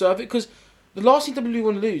who deserve it because the last thing WWE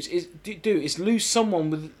want to lose is lose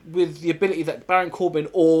someone with the ability that Baron Corbin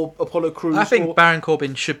or Apollo Crews. I think Baron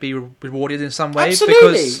Corbin should be rewarded in some way.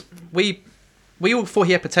 Absolutely. Because we all thought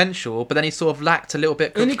he had potential, but then he sort of lacked a little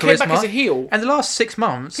bit of and then he charisma. came back as a heel. And the last 6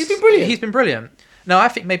 months, He's been brilliant. He's been brilliant. No, I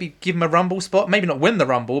think maybe give him a Rumble spot. Maybe not win the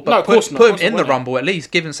Rumble, but No, of course not. put Of course him in not the win it. Rumble at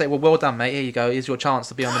least. Give him, say, well done, mate. Here you go. Here's your chance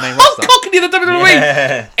to be on the main Oh, roster. cockney the WWE!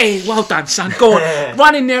 Yeah. Hey, well done, son. Go on.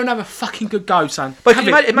 Run in there and have a fucking good go, son. But Have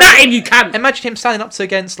can it. you Nothing you can. Imagine him standing up to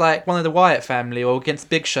against like one of the Wyatt family or against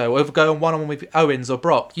Big Show, or going one-on-one with Owens or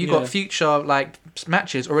Brock. You Yeah. got future like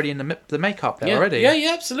matches already in the makeup there Yeah, already.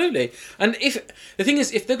 yeah, absolutely. And if the thing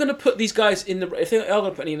is, if they're going to put these guys in the, if they are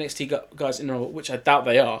going to put any NXT guys in the Rumble, which I doubt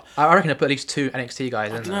they are. I reckon they put at least 2 NXT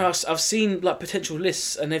guys in No, there. I've seen like potential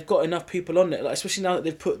lists, and they've got enough people on it. Like especially now that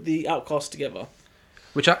they've put the Outcasts together.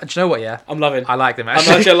 Which do you know what? Yeah, I'm loving. I like them I'm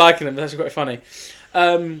actually. actually liking them. That's quite funny.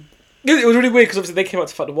 It was really weird because obviously they came out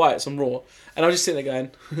to fight the Wyatts on Raw, and I was just sitting there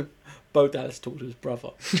going, Bo Dallas talked to his brother.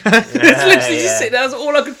 It's literally just sitting there. That's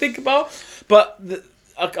all I could think about. But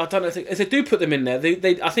I don't know if they do put them in there.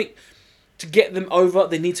 I think to get them over,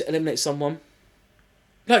 they need to eliminate someone.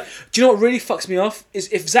 Like, do you know what really fucks me off is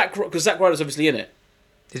if because Zack Ryder's obviously in it.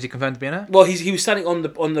 Is he confirmed to be in it? Well, he was standing on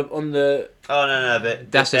the. Oh no,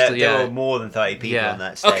 but That's there, just- there yeah. were more than 30 people Yeah. on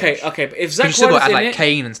that stage. Okay, but if You Zack still got Ryder's to in add like it,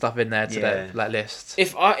 Kane and stuff in there to Yeah. the like list.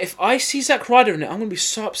 if I see Zack Ryder in it, I'm gonna be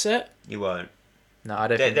so upset. You won't. No, I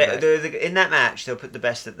don't think. that. In that match, they'll put the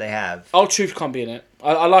best that they have. R-Truth can't be in it.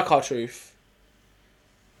 I like R-Truth,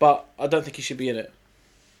 but I don't think he should be in it.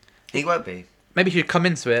 He won't be. Maybe he should come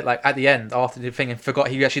into it like at the end after the thing and forgot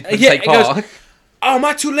he actually didn't Yeah, take he goes, part. Oh, am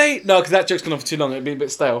I too late? No, because that joke's gone on for too long. It'd be a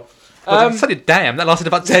bit stale. Well, so did damn. That lasted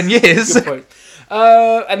about 10 years. Good point.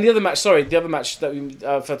 And the other match that we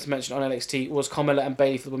forgot to mention on NXT was Carmella and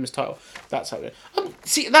Bayley for the women's title. That's how it is.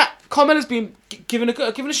 See that Carmella's been given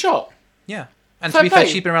a shot. Yeah. And Fair to be fair,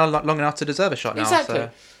 play. she's been around long enough to deserve a shot now. Exactly. So.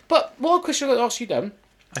 But one question I got to ask you, Dan.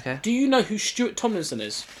 Okay. Do you know who Stuart Tomlinson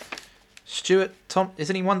is? Stuart Tom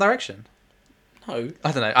isn't he One Direction? No.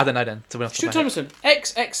 I don't know then. To be honest. Stuart Tomlinson,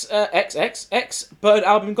 ex Bird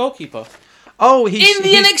Album goalkeeper. Oh, he's In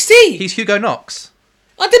the NXT. He's Hugo Knox.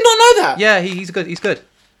 I did not know that. Yeah, he's good. He's good.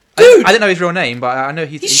 Dude! I didn't know his real name, but I know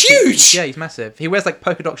He's huge! Yeah, he's massive. He wears like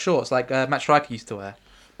polka dot shorts, like Matt Striker used to wear.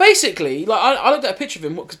 Basically, like I looked at a picture of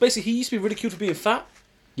him because basically he used to be ridiculed for being fat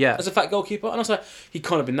Yeah. as a fat goalkeeper, and I was like, he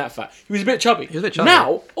can't have been that fat. He was a bit chubby. He was a bit chubby.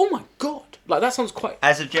 Now, oh my god, like that sounds quite.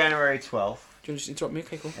 As of January 12th. Do you want to just interrupt me?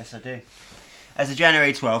 Okay, cool. Yes, I do. As of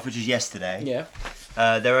January 12th, which is yesterday, Yeah,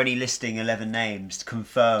 they're only listing 11 names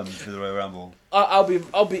confirmed for the Royal Rumble. I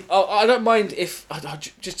don't mind if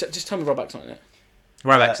just tell me Ryback's not in it.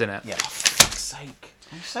 Ryback's in it. Yeah. For fuck's sake,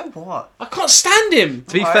 So what? I can't stand him.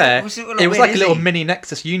 To be Alright, fair, what's it it gonna was win, like a is little he? mini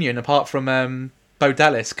Nexus union apart from Bo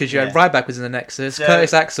Dallas, because you had Yeah. Ryback was in the Nexus, So-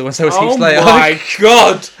 Curtis Axel, and so was Heath Oh Slater. my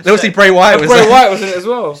god, There was Bray Wyatt was Bray there. Wyatt was in it as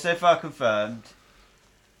well. So far confirmed.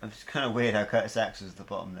 It's kind of weird how Curtis Axel's at the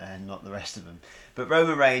bottom there and not the rest of them. But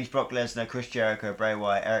Roman Reigns, Brock Lesnar, Chris Jericho, Bray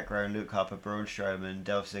Wyatt, Eric Rowan, Luke Harper, Braun Strowman,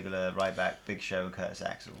 Dolph Ziggler, Ryback, Big Show, and Curtis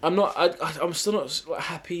Axel. I'm still not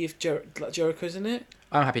happy if Jericho's in it.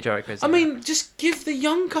 I'm happy Jericho's I in it. mean, just give the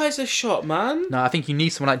young guys a shot, man. No, I think you need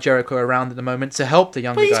someone like Jericho around at the moment to help the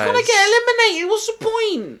younger But he's guys. gonna get eliminated. What's the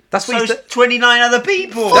point? That's what So he's 29 other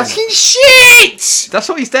people! Fucking shit! that's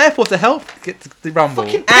what he's there for, to help get the Rumble.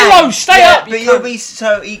 Fucking pillow, stay yeah, up. But you you'll cunt. be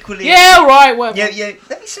so equally... Yeah, all right, whatever. Yeah,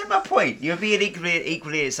 let me say my point. You'll be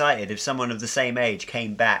equally excited if someone of the same age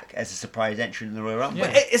came back as a surprise entrant in the Royal Rumble.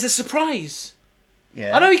 Yeah. It's a surprise.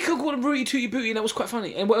 Yeah. I know he could call him Rooty Tooty Booty, and that was quite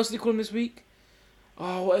funny. And what else did he call him this week?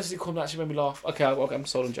 Oh, what else did he call him that actually made me laugh? Okay, I'm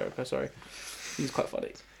sold on Jericho, sorry. He's quite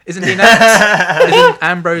funny. Isn't he announced? Isn't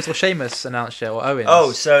Ambrose or Sheamus announced yet, or Owens?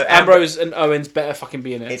 Oh, so Ambrose and Owens better fucking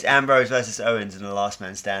be in it. It's Ambrose versus Owens in the last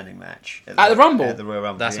man standing match. At the Rumble? At the Royal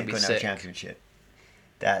Rumble. That's They gonna be ain't gonna have a sick. championship.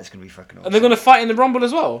 That's going to be fucking awesome. And they're going to fight in the Rumble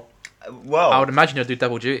as well? Well, I would imagine he'll do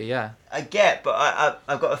double duty, yeah. I get, but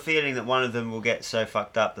I've got a feeling that one of them will get so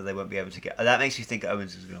fucked up that they won't be able to get... That makes me think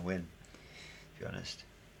Owens is going to win, to be honest.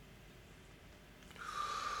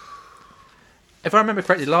 If I remember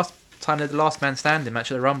correctly, the last time they had the last man standing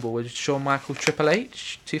match at the Rumble was Shawn Michaels Triple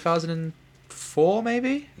H, 2004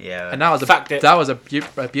 maybe? Yeah. And that was Fact it. a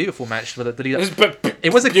beautiful match. For the lead up.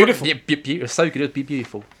 It was beautiful. Beautiful. It was so good. It was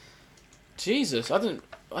beautiful. Jesus, I didn't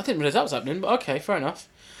realise that was happening, but okay, fair enough.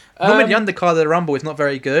 Normally the undercard of the Rumble is not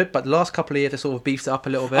very good, but the last couple of years they sort of beefed it up a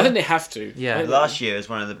little bit. I think they have to. Yeah. I think Last year was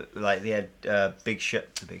one of the... Like, they had Big Show...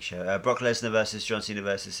 Brock Lesnar versus John Cena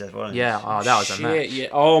versus Seth Rollins. Yeah, oh, that was a Shit, match. yeah.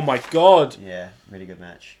 Oh my god. Yeah, really good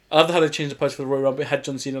match. I love how they changed the post for the Royal Rumble. It had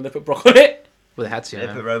John Cena and they put Brock on it. Well, they had to, They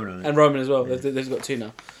yeah. put Roman on it. And Roman as well. Yeah. They've got two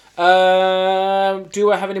now.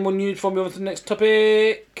 Do I have any more news before we move on to the next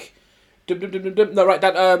topic? No, right,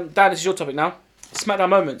 Dan, this is your topic now. SmackDown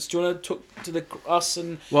moments. Do you want to talk to us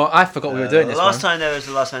and Well, I forgot we were doing the this last one. time there was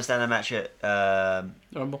the last man standing match at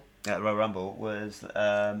Rumble? Royal Rumble was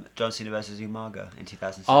John Cena versus Umaga in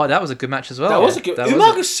 2007. Oh, that was a good match as well. That was a good. That was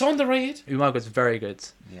Umaga's so underrated. Umaga's very good.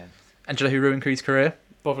 Yeah. And do you know who ruined Creed's career?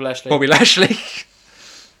 Bobby Lashley. Bobby Lashley.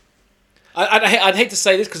 I'd hate to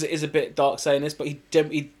say this because it is a bit dark saying this, but he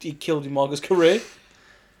killed Umaga's career.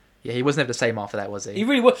 Yeah, he was never the same after that, was He he?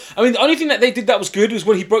 really was. I mean, the only thing that they did that was good was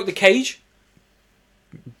when he broke the cage.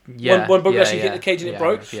 Yeah. When Bobby yeah, Lashley yeah, hit the cage and it yeah,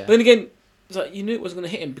 broke. Yeah. But then again, it's like you knew it wasn't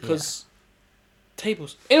going to hit him because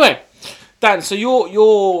tables. Anyway, Dan, so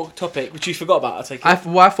your topic, which you forgot about, I take it. I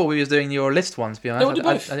thought we was doing your list one, to be honest. No, we'll do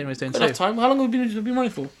I both. think we was doing Enough two. time. How long have we been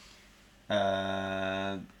running for?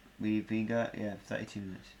 We've been 32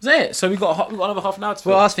 minutes. Is that it? So we've got another half an hour to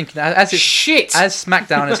Well, I fill. was thinking, as Shit!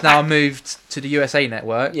 SmackDown has now moved to the USA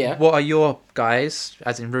Network, Yeah. what are your guys,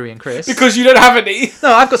 as in Rui and Chris? Because you don't have any.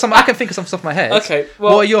 No, I've got some. I can think of some off the top of my head. Okay,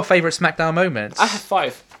 well, what are your favourite SmackDown moments? I have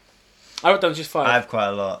 5. I wrote down just 5. I have quite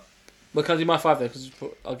a lot. But can I do my 5 though? Because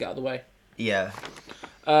I'll get out of the way. Yeah.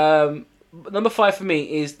 Number 5 for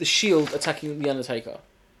me is the Shield attacking the Undertaker.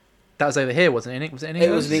 That was over here, wasn't it? Was it in It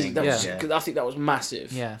England? was neat. That was, Yeah. I think that was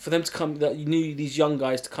massive. Yeah. For them to come, that you knew these young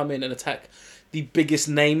guys to come in and attack the biggest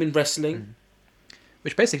name in wrestling.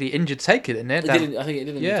 Which basically injured Taker, didn't it? It didn't. I think it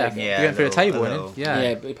didn't. Yeah, Take it. Yeah, he went through a little- table, a didn't little. he? Yeah.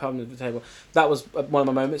 Yeah, but he pounded the table. That was one of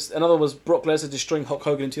my moments. Another was Brock Lesnar destroying Hulk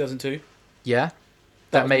Hogan in 2002. Yeah. That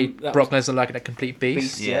That was- made that Brock Lesnar like a complete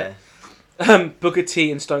beast. Beast. Yeah. Booker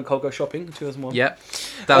T and Stone Cold go shopping in 2001. Yep.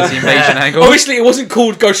 That was the invasion angle. Obviously, it wasn't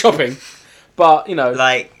called go shopping, but you know,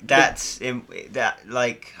 Like that's in that.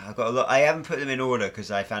 Like I got a lot. I haven't put them in order because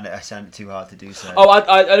I found it too hard to do so.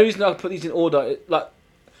 oh, the reason I put these in order,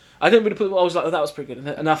 I didn't really put them. I was like, oh, that was pretty good,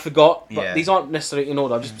 and I forgot. But Yeah. these aren't necessarily in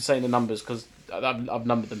order. I'm just saying the numbers because I've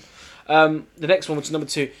numbered them. The next one, which is number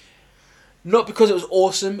 2, not because it was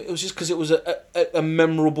awesome. It was just because it was a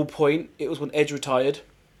memorable point. It was when Edge retired.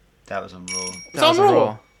 That was on Raw. Was That that was on on Raw?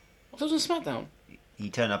 Raw. That was on SmackDown. He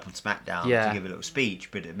turned up on SmackDown Yeah. to give a little speech,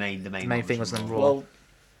 but the main main one thing was on Raw. Well,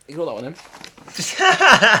 ignore that one then.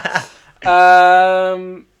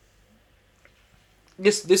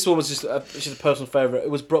 This one was just a personal favourite. It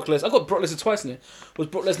was Brock Lesnar. I got Brock Lesnar twice in it. Was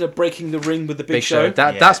Brock Lesnar breaking the ring with the Big Show?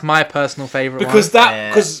 That Yeah. That's my personal favourite Because one.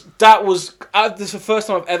 that was this is the first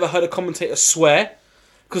time I've ever heard a commentator swear.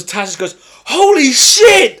 Because Taz just goes, "Holy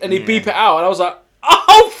shit!" and he Yeah. beep it out, and I was like,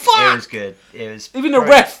 "Oh It fuck!" was good. It was. Even the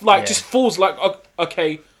pretty- ref yeah. just falls like,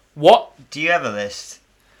 "Okay, what?" Do you have a list?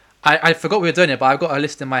 I forgot we were doing it, but I've got a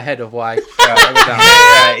list in my head of why.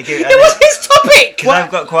 Right, It was his topic. Because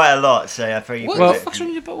I've got quite a lot, so I probably. What Well- the fuck's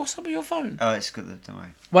wrong with your? What's up with your phone? Oh, it's good. Don't worry.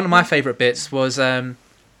 One of my favourite bits was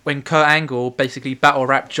when Kurt Angle basically battle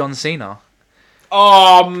rapped John Cena.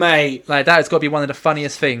 Oh mate, Like that has got to be one of the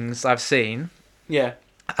funniest things I've seen. yeah.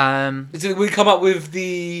 With We come up with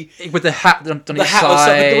the the hat on the his hat or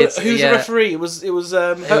something. side. Who's yeah. the referee? It was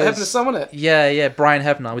Hebner's son, wasn't it? Yeah, Brian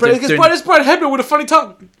Hebner. But it's Brian Hebner with a funny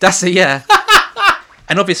tongue. That's it, yeah.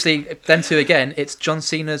 And obviously, then too again, it's John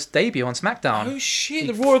Cena's debut on SmackDown. Oh shit,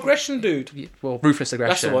 the raw aggression dude. Well, Ruthless Aggression.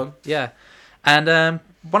 That's the one. Yeah. And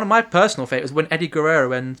one of my personal favourites was when Eddie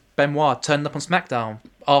Guerrero and Benoit turned up on SmackDown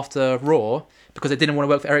after Raw because they didn't want to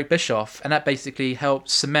work for Eric Bischoff, and that basically helped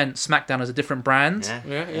cement SmackDown as a different brand.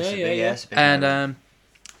 Yeah, That's a yeah, big- yeah. it's a big And moment.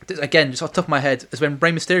 again, just off the top of my head, is when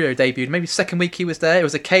Rey Mysterio debuted. Maybe second week he was there. It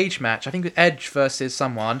was a cage match. I think it was Edge versus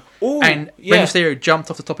someone. Ooh, And yeah. Rey Mysterio jumped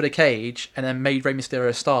off the top of the cage and then made Rey Mysterio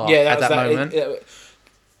a star Yeah, at was that moment.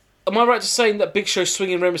 Am I right to saying that Big Show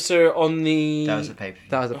swinging Rey Mysterio on the? that was a pay per view.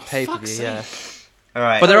 That was a Oh, pay-per-view, fuck's yeah. All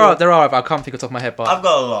right. But there are. I can't think off the top of my head, but I've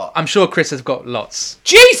got a lot. I'm sure Chris has got lots.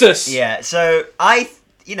 Jesus. Yeah. So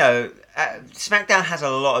SmackDown has a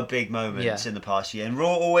lot of big moments Yeah. in the past year, and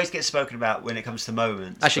Raw always gets spoken about when it comes to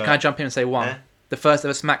moments. Actually, but- can I jump in and say one? Yeah. The first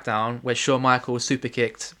ever SmackDown where Shawn Michaels super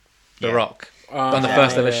kicked The Yeah. Rock on the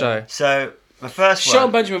first ever show. So my first Shawn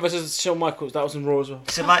one. Benjamin versus Shawn Michaels. That was in Raw as well.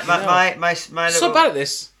 So my So little bad at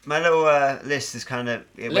this. my little list is kind of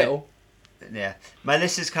Little. Yeah, my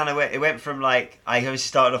list is kind of where it went from like I always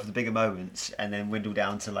started off with the bigger moments and then dwindled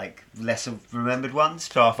down to like lesser remembered ones.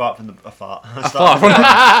 So I start from the Apart start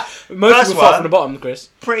from Most First people far one. from the bottom, Chris.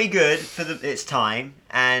 pretty good for its time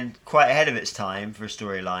and quite ahead of its time for a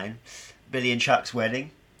storyline. Billy and Chuck's wedding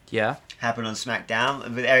yeah, happened on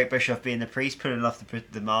SmackDown with Eric Bischoff being the priest, putting off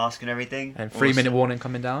the mask and everything. and Awesome. 3-minute warning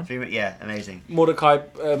coming down. Yeah, amazing. Mordecai.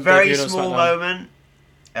 Very debuted on small SmackDown.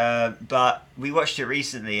 moment, but we watched it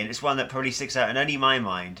recently, and it's one that probably sticks out in only my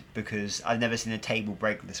mind because I've never seen a table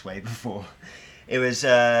break this way before. It was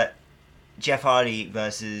Jeff Hardy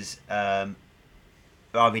versus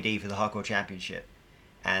RVD for the Hardcore Championship,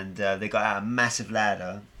 and they got out a massive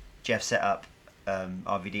ladder. Jeff set up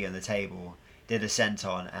RVD on the table, did a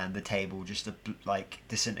senton, and the table just like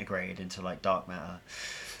disintegrated into like dark matter.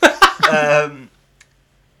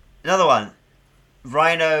 Another one,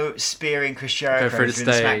 Rhino spearing Chris Jericho Go through the through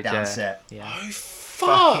the stage, SmackDown yeah. set. Yeah. Oh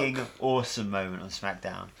fuck! Fucking awesome moment on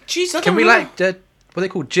SmackDown. Jeez, I Can don't we remember. what are they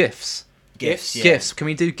called? GIFs. Gifts, yeah. GIFs. Can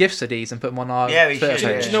we do GIFs of these and put them on our Yeah, we Twitter should,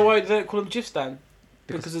 page? Do you know why they don't call them GIFs, Dan?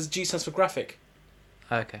 Because- Because G stands for graphic,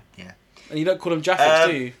 Okay. and you don't call them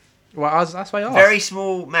Jaffics, do you? Well, that's why I asked. Very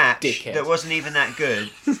small match Dickhead. that wasn't even that good.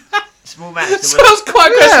 Small match that So that was was quite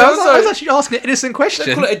Yeah, aggressive. I was Sorry. actually asking an innocent You question.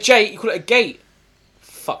 don't call it a J, you call it a gate.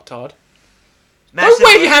 Fucktard. match Don't that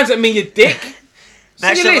wave was- your hands at me, you dick.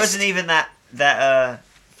 match Sing that a wasn't list. even that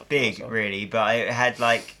big sorry. really, but it had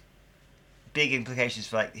like big implications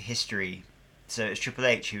for like history. So it's Triple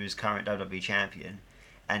H, who was current WWE champion,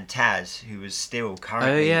 and Taz, who was still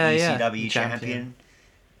currently ECW champion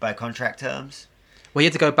by contract terms. Well, he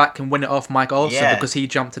had to go back and win it off Mike Awesome Yeah. because he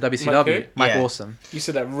jumped to WCW. Mike who? Mike Yeah. Awesome. You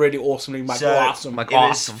said that really awesomely, Mike. So- Awesome. Mike It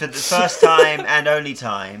was Awesome. for the first time and only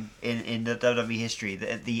time in the WWE history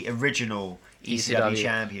that the original ECW ECW.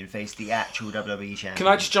 champion faced the actual WWE champion. Can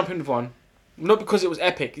I just jump in with one? Not because it was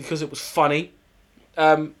epic, because it was funny.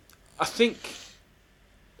 I think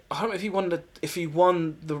I don't know if he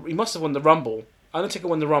must have won the Rumble. Undertaker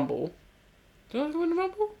won the Rumble. Did I win the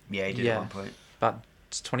Rumble? Yeah, he did Yeah. at one point. About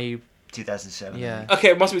 20. 2007. Yeah. Okay,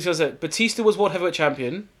 it must be because Batista was World Heavyweight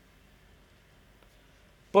Champion.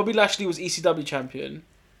 Bobby Lashley was ECW Champion.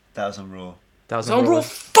 That was on Raw. That was So on on Raw. Raw,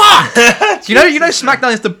 fuck! You know,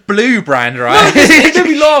 SmackDown is the blue brand, No, right? it made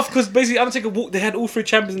me laugh because basically Undertaker they had all three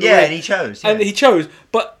champions in the Yeah, ring, and he chose. and he chose.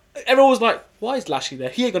 But everyone was like, "Why is Lashley there?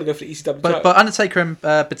 He ain't gonna go for the ECW title." but Undertaker and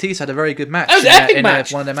Batista had a very good match. That was an epic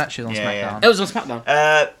match. One of their matches on Yeah, yeah. SmackDown. That was on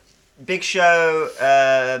SmackDown. Big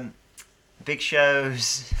Show. Big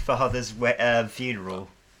Show's father's funeral.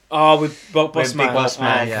 Oh, with Boss When Big Man. Boss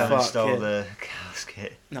Man yeah. come and Fuck, stole yeah. the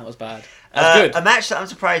casket. That was bad. That was good. A match that I'm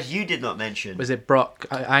surprised you did not mention. Was it Brock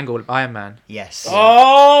Angle, Iron Man? Yes.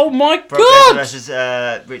 Oh my Brock Lesnar god! versus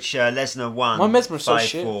which Lesnar won. My Mesmer was so 5-4.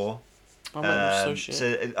 shit. Oh, man, that was so shit.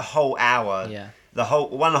 So a whole hour. Yeah. The whole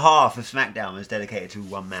one half of SmackDown was dedicated to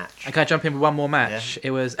one match. And can I jump in with one more match?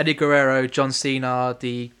 It was Eddie Guerrero, John Cena,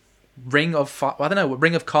 the Ring of I don't know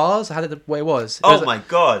Ring of Cars. How did what it was? It Oh was my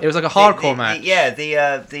god! it was like a hardcore match.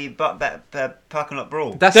 The parking lot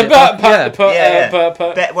brawl. That's The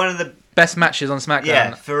it. One of the Best matches on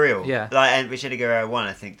SmackDown. for real. Yeah. Like, and which Eddie Guerrero won,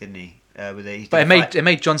 I think, didn't he? But it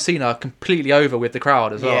made John Cena completely over with the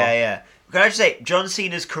crowd as well. Yeah. Can I just say, John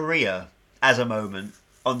Cena's career as a moment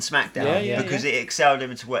on SmackDown, Yeah, because it excelled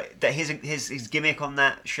him into what that his gimmick on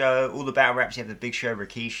that show, all the battle raps, you have the Big Show,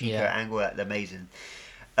 Rikishi, Yeah. Kurt Angle, they're amazing.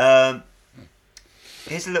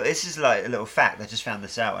 This is like a little fact. I just found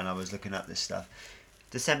this out when I was looking up this stuff.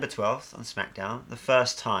 December 12th on SmackDown, the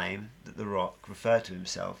first time that The Rock referred to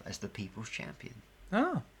himself as the People's Champion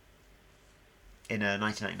Oh. in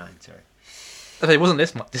 1999. Sorry. Okay, it wasn't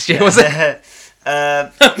this year, was it?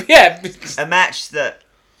 Yeah. A match that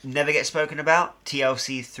never gets spoken about.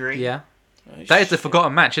 TLC 3. Yeah. That is the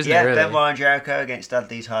forgotten match, isn't Yeah, it? Really? Benoit and Jericho against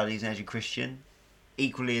Dudley's, Hardy's, and Edge and Christian,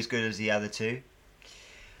 equally as good as the other two.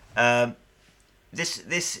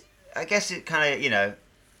 This I guess it kind of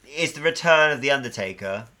is the return of the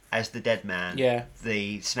Undertaker as the Dead Man. Yeah.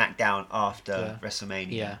 The SmackDown after Yeah.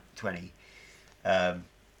 WrestleMania Yeah. 20.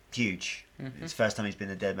 Huge. It's the first time he's been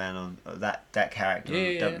the Dead Man on that character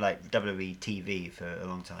Yeah, on yeah. like WWE TV for a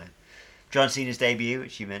long time. John Cena's debut,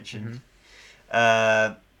 which you mentioned.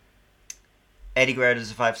 Eddie Guerrero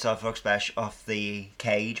does a 5-star frog splash off the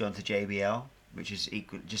cage onto JBL, which is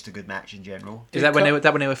just a good match in general. Is that when they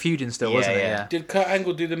were feuding still, Yeah, wasn't it? yeah. Yeah. Did Kurt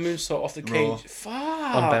Angle do the moonsault off the Raw. cage? Fuck.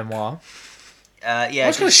 On Benoit. Yeah, I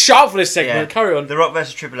was going to shout for this segment. yeah. Carry on. The Rock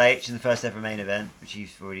versus Triple H in the first ever main event, which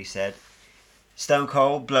you've already said. Stone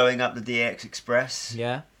Cold blowing up the DX Express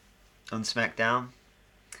Yeah. on SmackDown.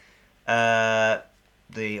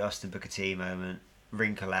 The Austin Booker T moment,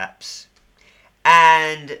 ring collapse,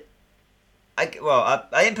 and I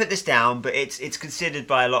didn't put this down, but it's considered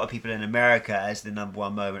by a lot of people in America as the number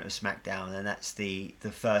one moment of SmackDown, and that's the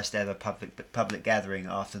first ever public gathering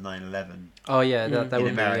after 9/11 Oh yeah, that in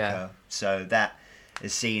would America. be yeah. So that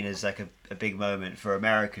is seen as like a big moment for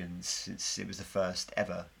Americans since it was the first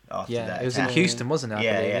ever after Yeah, that. it was in attack. Houston, wasn't it? I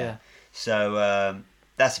believe, Yeah. So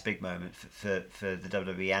that's a big moment for the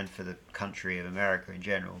WWE and for the country of America in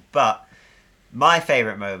general. But my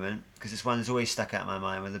favourite moment, because this one has always stuck out in my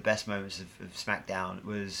mind, one of the best moments of SmackDown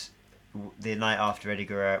was the night after Eddie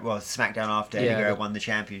Guerrero. Well, SmackDown after Eddie Yeah, Guerrero won the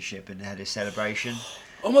championship and had his celebration.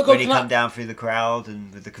 Oh my god! when he Can come I, down through the crowd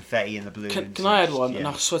and with the confetti and the balloons. can I add one? Yeah. And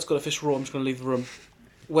I swear to God, if it's raw, I'm just gonna leave the room.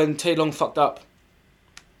 When Tay Long fucked up,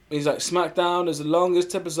 he's like, SmackDown is the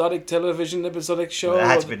longest episodic show. Well, it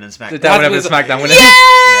had to be on SmackDown. That would have been That SmackDown, Yay! wouldn't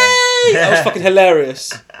it? That was fucking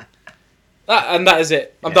hilarious. That is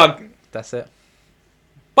it. I'm done. That's it.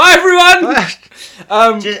 Bye, everyone.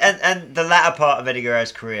 And the latter part of Eddie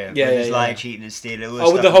Guerrero's career, Yeah, with his yeah, lying, yeah. cheating, and stealing. All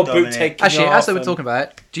Oh, with the whole boot Dominic. taking Actually, off as we were and- talking about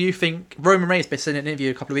it, do you think Roman Reigns said in an interview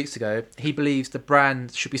a couple of weeks ago he believes the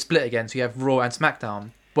brand should be split again, so you have Raw and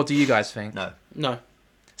SmackDown? What do you guys think? No.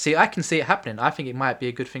 See, I can see it happening. I think it might be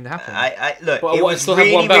a good thing to happen. I look, But it what, was still have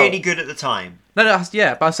one really, belt? really good at the time. No,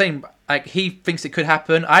 yeah, but I'm saying like he thinks it could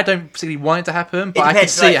happen. I don't particularly want it to happen, but It I can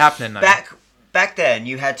depends, see like, it happening though. Back then,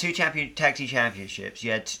 you had two tag team championships.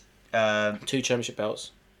 You had 2 championship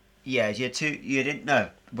belts. you had two. You didn't know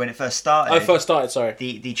when it first started. I first started. Sorry.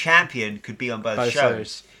 the champion could be on both Both shows.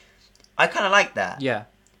 shows. I kind of like that. Yeah.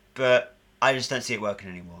 But I just don't see it working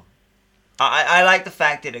anymore. I like the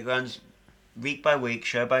fact that it runs week by week,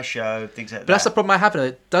 show by show, things like that. But that's the problem I have with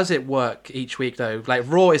it. Does it work each week though? Like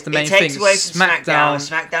Raw is the main it takes thing. away from SmackDown.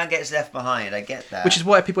 SmackDown gets left behind. I get that. Which is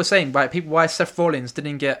what people are saying, right? People why Seth Rollins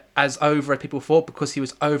didn't get as over as people thought because he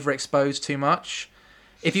was overexposed too much.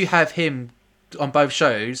 If you have him on both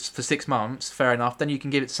shows for 6 months, fair enough. Then you can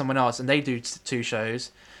give it to someone else, and they do 2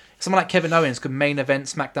 shows. Someone like Kevin Owens could main event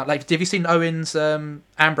SmackDown. Like, have you seen Owens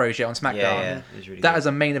Ambrose yet on SmackDown? Yeah, it was really that good. is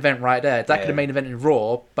a main event right there. That Yeah. could have main event in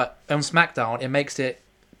Raw, but on SmackDown, it makes it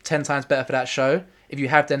 10 times better for that show. If you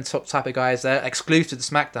have them top type of guys there, exclusive to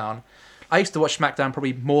SmackDown. I used to watch SmackDown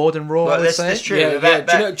probably more than Raw. I would say. that's true. Yeah,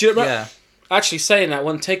 That- Do you know, Yeah. Actually, saying that,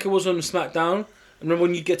 when Taker was on SmackDown, and remember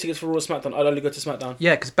when you get tickets for Raw or SmackDown, I'd only go to SmackDown.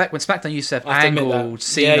 Yeah, because back when SmackDown used to have I have to admit Angle, that.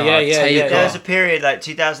 Cena, Yeah, Taker. There was a period like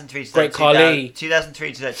 2003 to Great Khali.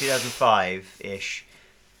 2003 to 2005-ish.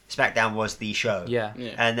 SmackDown was the show. Yeah.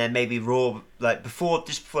 Yeah. And then maybe Raw, like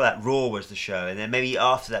just before that, Raw was the show, and then maybe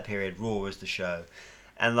after that period, Raw was the show,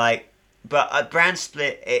 and like, but a brand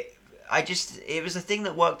split, it was a thing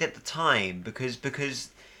that worked at the time because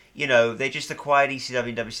you know they just acquired ECW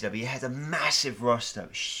and WCW. It had a massive roster, it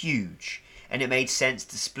was huge, and it made sense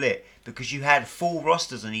to split because you had full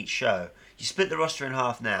rosters on each show. You split the roster in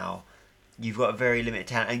half now, you've got a very limited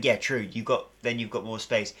talent, and yeah, true, you've got more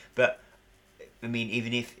space, but. I mean,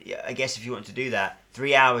 even if I guess if you want to do that,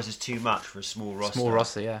 3 hours is too much for a small roster. Small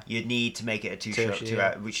roster, yeah. You'd need to make it a Two, two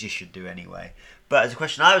hour, which you should do anyway. But as a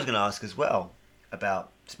question I was going to ask as well about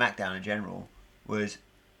SmackDown in general was,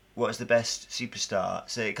 what is the best superstar?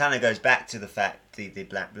 So it kind of goes back to the fact the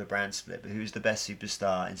brand split. But who's the best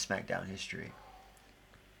superstar in SmackDown history?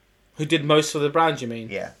 Who did most for the brand, you mean?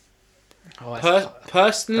 Yeah, Oh, that's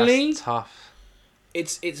Personally, that's tough.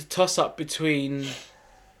 it's a toss-up between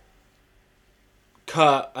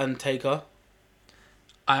Kurt and Taker.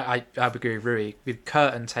 I would agree with Rui. With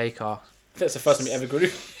Kurt and Taker. I think that's the first time we ever grew.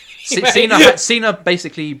 Cena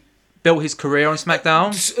basically built his career on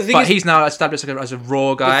SmackDown, The thing but is- he's now established as a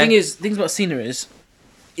Raw The guy. thing about Cena is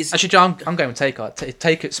Actually, I'm going with Taker.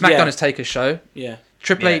 Taker SmackDown Yeah. is Taker's show. yeah.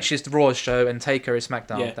 Triple Yeah. H is the Raw's show, and Taker is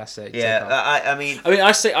SmackDown. Yeah. That's it. yeah. Taker. I mean,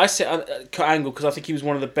 I say Kurt Angle because I think he was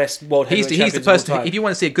one of the best world He's heavyweight the champions of all person. time. If you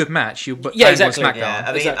want to see a good match, you put Yeah, Angle on exactly. SmackDown. yeah.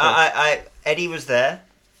 I mean, Exactly. Eddie was there.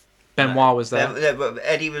 Benoit was there.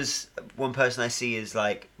 Eddie was one person I see is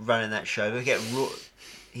like running that show. Look at Raw.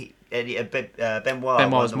 Benoit Benoit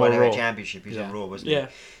won was the more World Heavyweight Raw. Championship. He's Yeah. on Raw, wasn't Yeah.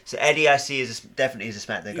 he? So Eddie I see definitely as a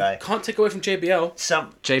SmackDown guy. Can't take away from JBL.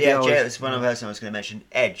 JBL Yeah, was- it's one of the person I was going to mention.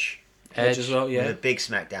 Edge. Edge as well, Was yeah. a big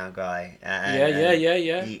SmackDown guy.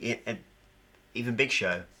 Yeah. Even Big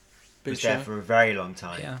Show Big was there Show. for a very long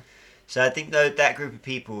time. Yeah. So I think though that group of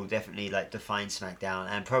people definitely like defined SmackDown,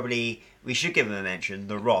 and probably we should give him a mention.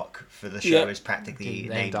 The Rock for the show Yeah. is practically Named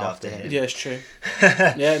named after after him. Yeah, it's true.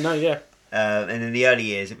 Yeah. And in the early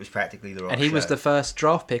years, it was practically the Rock. And he was show. the first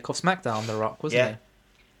draft pick of SmackDown, The Rock, wasn't Yeah.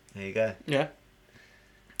 There you go. Yeah.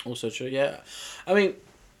 Also true. Yeah. I mean,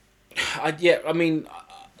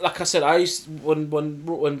 like I said, I used when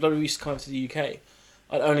WWE used to come over to the UK,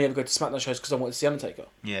 I'd only ever go to SmackDown shows because I wanted to see Undertaker.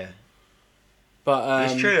 Yeah, But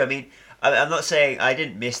it's true. I mean, I'm not saying I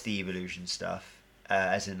didn't miss the Evolution stuff,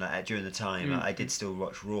 as in like during the time I did still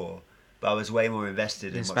watch Raw, but I was way more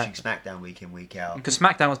invested in In watching SmackDown week in week out. Because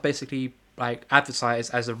SmackDown was basically like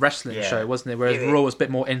advertised as a wrestling Yeah. show, wasn't it? Whereas It- Raw was a bit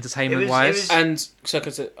more entertainment wise. was- And so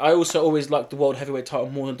I also always liked the World Heavyweight title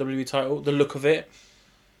more than WWE title. The look of it.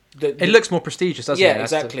 It looks more prestigious, doesn't yeah, it?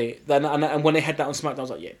 That's the- exactly. And when they had that on SmackDown, I was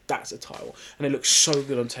like, yeah, that's a title, and it looks so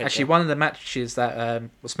good on Taker. Actually, one of the matches that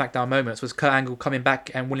was SmackDown moments was Kurt Angle coming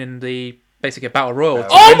back and winning the basically a battle royal. to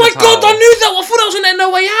Oh win my the god, title. I knew that. I thought that was on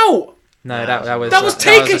No Way Out. No, No, that was That was a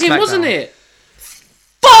Taker him, SmackDown. wasn't it?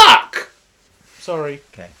 Sorry.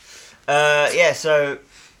 Okay. Yeah. So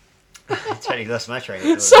I totally lost my train of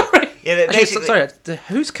thought. Sorry. Yeah, but Actually, basically, sorry,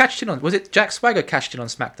 who's cashed in on? Was it Jack Swagger cashed in on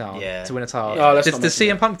SmackDown Yeah. to win a title? Oh, let's Did, not did mention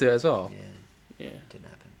CM Punk do it as well? Yeah, Yeah. didn't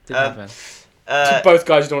happen. Didn't happen. Both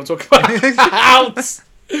guys you don't want to talk about. Out.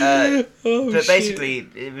 Oh, But shit. basically,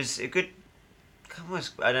 it was a good.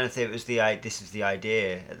 Almost, I don't know if it was this was the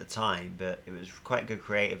idea at the time, but it was quite good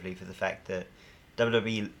creatively for the fact that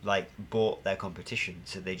WWE like bought their competition,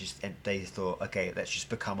 so they thought, okay, let's just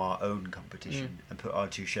become our own competition and put our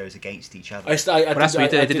two shows against each other. I Well, that's what I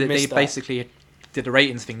they did. They miss that. basically did a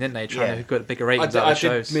ratings thing, didn't they? Trying to get bigger ratings out I of the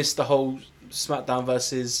shows. did miss the whole SmackDown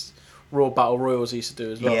versus Raw Battle Royals they used to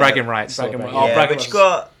do as well. Yeah. Bragging rights. Bragging sort of rights. thing. Oh, bragging which rights.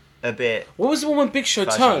 got a bit What was the one when Big Show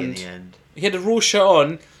fuzzy turned? in the end. He had the Raw shirt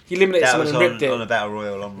on. He eliminated That someone was and ripped on a it. Battle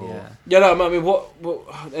Royal on Raw. Yeah. Yeah, no, I mean, what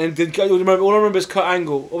and all I remember is Kurt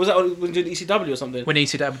Angle. What was that when he did ECW or something? When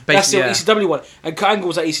ECW, That's basically, the ECW one. And Kurt Angle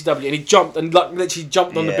was at ECW and he jumped and like, literally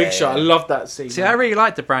jumped on the Yeah, Big Show. yeah. I love that scene. See, I really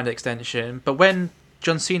liked the brand extension, but when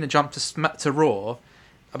John Cena jumped to Raw,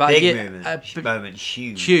 about Big a year, moment,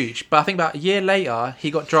 huge. huge. But I think about a year later, he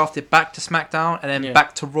got drafted back to SmackDown and then Yeah.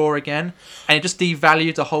 back to Raw again, and it just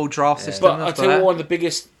devalued the whole draft system. But I tell you what, one of the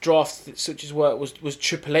biggest draft switches was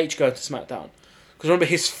Triple H going to SmackDown. Because remember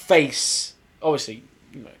his face, obviously,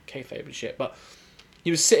 kayfabe and shit, but he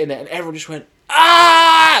was sitting there and everyone just went,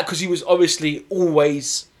 ah! Because he was obviously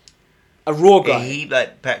always a Raw guy. Yeah, he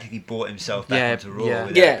like practically bought himself back Yeah, onto Raw yeah.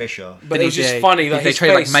 with Yeah. Eric Bischoff. But it was just funny. Like, they his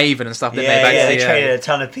traded face, like Maven and stuff. Didn't they? Yeah, Back yeah, to they the, traded a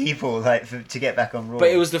ton of people like to get back on Raw. But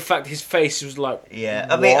it was the fact his face was like, Yeah,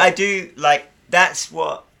 I mean, what? I do like that's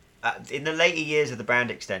what in the later years of the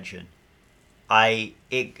brand extension,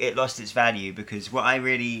 it lost its value because what I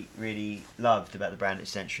really loved about the brand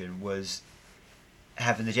extension was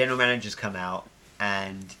having the general managers come out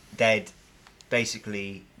and they'd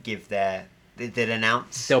basically give they'd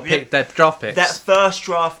announce They'll pick their draft picks. that first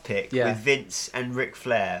draft pick Yeah. with Vince and Ric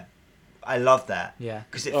Flair. I love that. Yeah.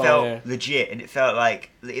 because it Oh, felt yeah. legit and it felt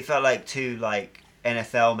like two like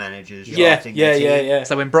NFL managers yeah, drafting their team. yeah.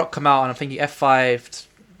 So when Brock come out and I think he F5'd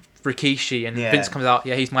Rikishi and Yeah. Vince comes out,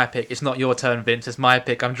 yeah, he's my pick. It's not your turn, Vince. It's my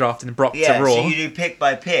pick. I'm drafting Brock Yeah, to Raw. so you do pick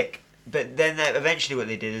by pick. But then eventually what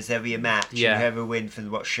they did is there'll be a match Yeah. and whoever wins for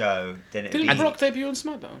what show, then it'd Didn't be... Brock debut on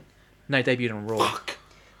SmackDown? No, he debuted on Raw. Fuck.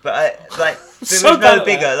 But there So was bad no at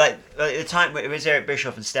bigger. that. Like the time when it was Eric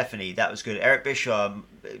Bischoff and Stephanie, that was good. Eric Bischoff,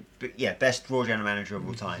 best Raw general manager of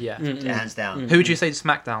all time. Yeah. Hands down. Who would you say is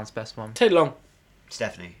SmackDown's best one? Ted Long.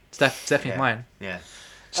 Stephanie. Stephanie's Yeah. mine. Yeah.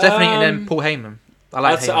 Stephanie and then Paul Heyman. I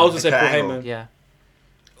like I was going Heyman. to say Paul Kurt Angle. Heyman. Yeah.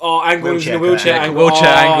 Oh, Angle was in the Wheelchair wheelchair Kurt angle. Wheelchair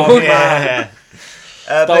Oh, angle. man. Yeah.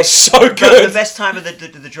 That But was so but good. the best time of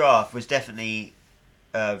the draft was definitely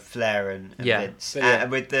Flair and Yeah. Vince, But yeah.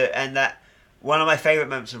 and with that one of my favorite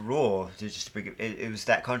moments of Raw. Just to bring it was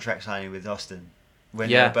that contract signing with Austin when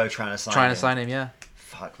Yeah. they were both trying to sign. Trying him. to sign him, yeah.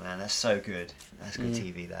 Fuck man, that's so good. That's good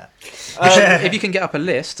TV. That. If you can get up a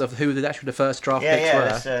list of who the first draft Yeah, picks yeah. were.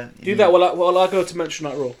 That's, Do that while I go to Mention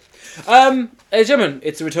Night Raw. Hey, gentlemen,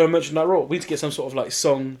 it's a return of Mention Night Raw. We need to get some sort of like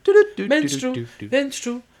song. Menstrual,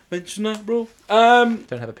 Mention Night Raw.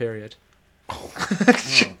 Don't have a period. Oh,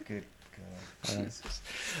 good God.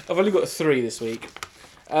 I've only got 3 this week.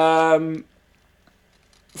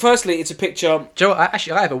 Firstly, it's a picture. Joe, I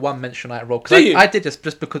have a one mention night roll Do because you? I did this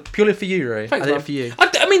just because purely for you, Ray. Thanks, I did man. it for you.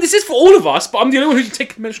 I mean, this is for all of us, but I'm the only one who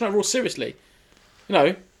take Mention Night Raw seriously. You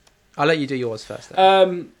know. I'll let you do yours first.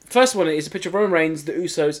 Then. First one is a picture of Roman Reigns, the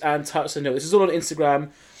Usos, and Titus O'Neil. This is all on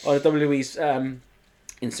Instagram, on WWE's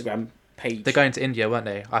Instagram page. They're going to India, weren't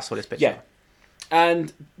they? I saw this picture. Yeah.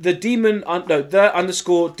 And the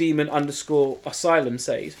 _demon_asylum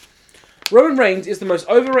says, Roman Reigns is the most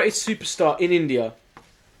overrated superstar in India.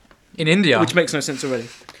 In India. Which makes no sense already.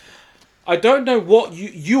 I don't know what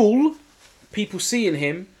Yule people see in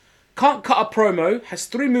him. Can't cut a promo. Has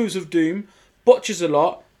 3 moves of doom. Botches a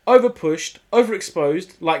lot. Overpushed.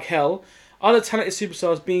 Overexposed. Like hell. Other talented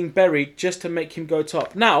superstars being buried just to make him go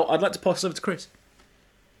top. Now, I'd like to pass it over to Chris.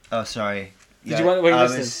 Oh, sorry. Did you want? Were you I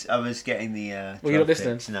listening? was getting the. Were you not draft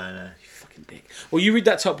listening? picks. No, no. You fucking dick. Well, you read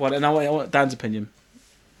that top one, and I want Dan's opinion.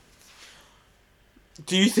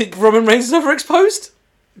 Do you think Roman Reigns is overexposed?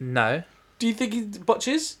 No. Do you think he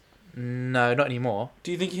botches? No, not anymore.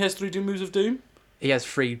 Do you think he has 3 moves of doom? He has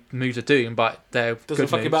 3 moves of doom, but they're Doesn't good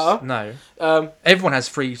fucking moves. matter? No. Everyone has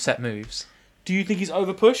 3 set moves. Do you think he's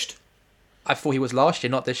overpushed? I thought he was last year,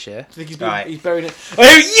 not this year. Do you think Right. he's burying it?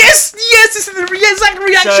 Oh, yes! Yes! This is the exact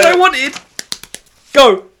reaction So- I wanted!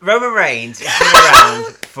 Go! Roman Reigns has been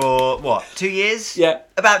around for what? 2 years? Yeah.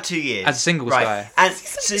 About 2 years. As a singles right. guy. And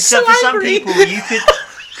so for some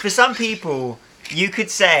people, you could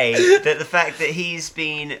say that the fact that he's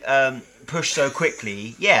been pushed so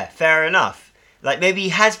quickly, yeah, fair enough. Like, maybe he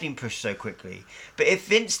has been pushed so quickly. But if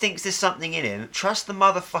Vince thinks there's something in him, trust the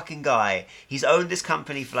motherfucking guy. He's owned this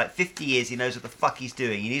company for like 50 years. He knows what the fuck he's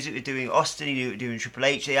doing. He knows what he's doing Austin. He knew what he was doing Triple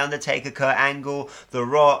H, The Undertaker, Kurt Angle, The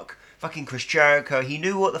Rock, fucking Chris Jericho. He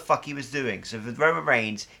knew what the fuck he was doing. So with Roman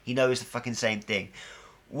Reigns, he knows the fucking same thing.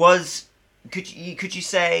 Could you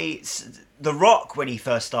say The Rock, when he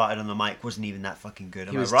first started on the mic, wasn't even that fucking good?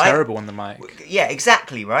 He was right? terrible on the mic. Yeah,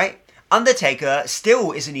 exactly, right? Undertaker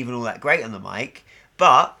still isn't even all that great on the mic,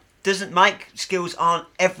 but mic skills aren't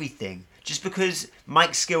everything. Just because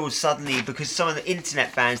mic skills suddenly, because some of the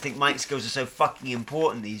internet fans think mic skills are so fucking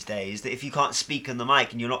important these days, that if you can't speak on the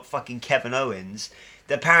mic and you're not fucking Kevin Owens,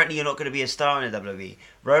 then apparently you're not going to be a star in the WWE.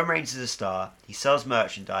 Roman Reigns is a star. He sells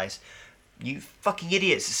merchandise. You fucking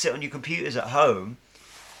idiots that sit on your computers at home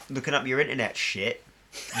looking up your internet shit,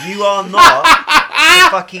 you are not the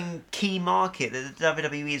fucking key market that the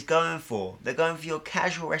WWE is going for. They're going for your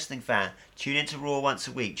casual wrestling fan. Tune into Raw once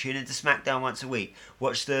a week. Tune into SmackDown once a week.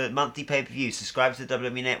 Watch the monthly pay-per-view. Subscribe to the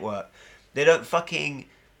WWE Network. They don't fucking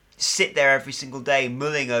sit there every single day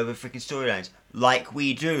mulling over freaking storylines like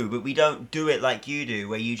we do, but we don't do it like you do,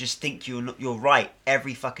 where you just think you're right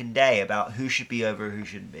every fucking day about who should be over and who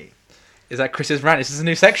shouldn't be. Is that Chris's rant? This is a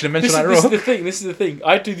new section of Mention Like Raw. This is the thing.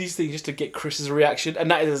 I do these things just to get Chris's reaction, and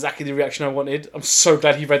that is exactly the reaction I wanted. I'm so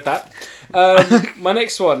glad he read that. My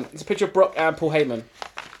next one is a picture of Brock and Paul Heyman.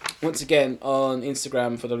 Once again on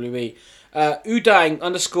Instagram for WWE. Udang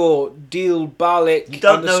 _ Deal Balik. You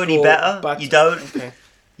don't know any better. You don't. Okay.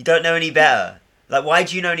 You don't know any better. Like, why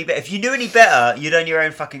do you know any better? If you knew any better, you'd own your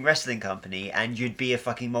own fucking wrestling company and you'd be a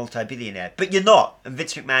fucking multi-billionaire. But you're not, and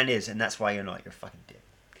Vince McMahon is, and that's why you're not. You're a fucking dick.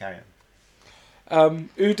 Carry on.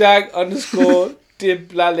 Udang _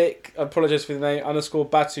 Diblalik, I apologise for the name,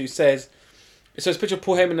 _ Batu says, it says picture of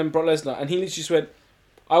Paul Heyman and Brock Lesnar, and he literally just went,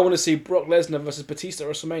 I want to see Brock Lesnar versus Batista at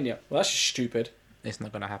WrestleMania. Well, that's just stupid. It's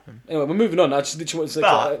not going to happen. Anyway, we're moving on. I just literally want to say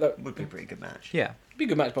But would be a pretty good match. Yeah. It'd be a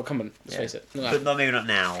good match, but come on, let's face it. No. But maybe not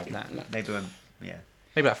now. Nah. Maybe when, yeah.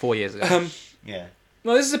 Maybe like 4 years ago. Yeah.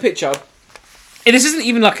 No, this is a picture. And this isn't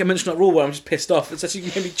even like a Mention Not Raw where I'm just pissed off. It's actually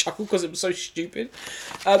made me chuckle because it was so stupid.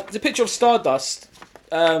 It's a picture of Stardust,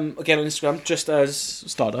 again on Instagram, just as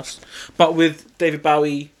Stardust, but with David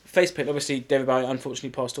Bowie face paint. Obviously, David Bowie unfortunately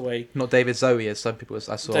passed away. Not David Zoe, as some people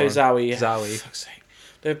I saw. David Zowie. Zowie. For fuck's sake.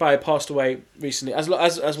 David Bowie passed away recently, as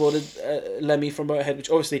well did Lemmy from Motorhead, which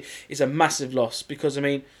obviously is a massive loss because, I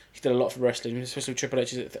mean, he did a lot for wrestling, especially with Triple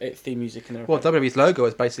H's theme music and everything. Well, WWE's logo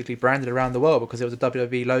is basically branded around the world because there was a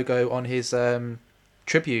WWE logo on his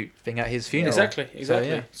tribute thing at his funeral.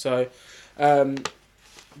 Exactly. So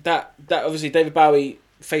that obviously David Bowie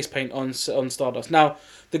face paint on Stardust. Now,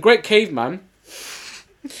 the Great Caveman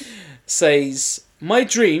says, my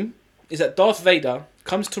dream is that Darth Vader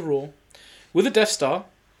comes to Raw with a Death Star,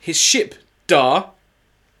 his ship Dar,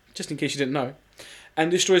 just in case you didn't know,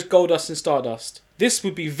 and destroys Goldust and Stardust. This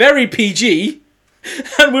would be very PG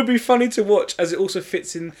and would be funny to watch, as it also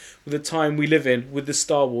fits in with the time we live in with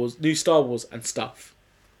the new Star Wars and stuff.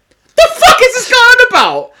 The fuck is this going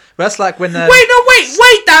about? Well, that's like when...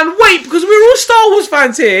 Wait, Dan, because we're all Star Wars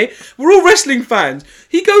fans here. We're all wrestling fans.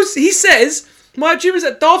 He says, my dream is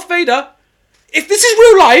that Darth Vader, if this is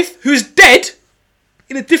real life, who is dead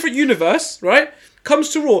in a different universe, right, comes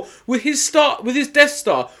to Raw with his Death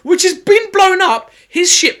Star, which has been blown up,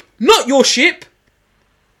 his ship, not your ship.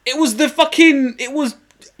 It was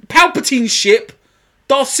Palpatine's ship,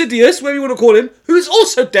 Darth Sidious, whatever you want to call him, who is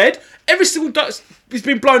also dead. Every single Darth has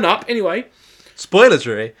been blown up, anyway. Spoilers,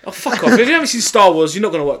 really. Oh, fuck off. If you haven't seen Star Wars, you're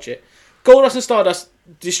not going to watch it. Goldust and Stardust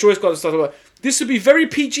destroys Goldust and Stardust. This would be very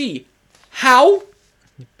PG. How?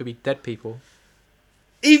 It would be dead people.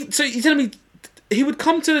 So you're telling me he would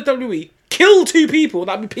come to the WWE, kill 2 people,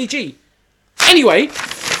 that'd be PG. Anyway,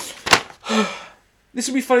 this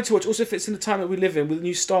would be funny to watch. Also fits in the time that we live in with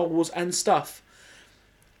new Star Wars and stuff.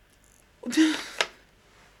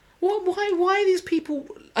 Why are these people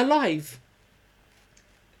alive?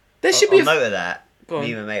 There should be a note of that. Go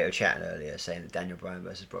Me on. and my mate were chatting earlier, saying that Daniel Bryan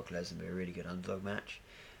versus Brock Lesnar would be a really good underdog match.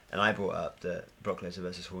 And I brought up that Brock Lesnar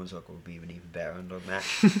versus Hornswoggle would be an even better underdog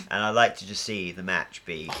match. And I'd like to just see the match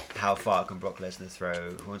be how far can Brock Lesnar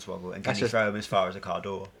throw Hornswoggle, and can he throw him as far as a car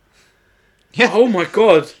door? Yeah. Oh my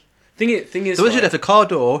god. Thing is, So we should have the car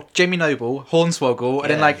door, Jamie Noble, Hornswoggle,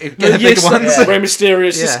 and then like get no, the big ones. yeah. Rey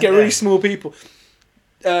Mysterio, just get really Yeah. small people.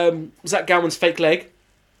 Zach Gowen's fake leg.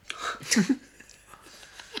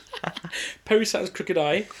 Perry Saturn's crooked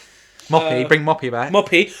eye. Moppy, bring Moppy back.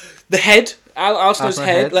 Moppy. The head. Al Snow's Snow's head.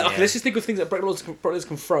 head. Like, okay, Yeah. let's just think of things that Brock Lesnar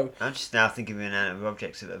can throw. I'm just now thinking of inanimate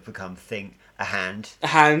objects that have become a hand. A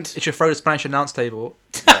hand. It should throw the Spanish announce table.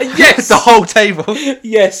 Yes. The whole table.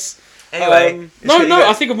 Yes. Anyway,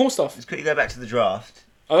 I think of more stuff. Let's quickly go back to the draft.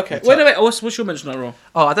 Okay. The Wait. What's your mention that wrong?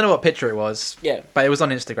 Oh, I don't know what picture it was. Yeah. But it was on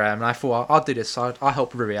Instagram, and I thought I'll do this. I'll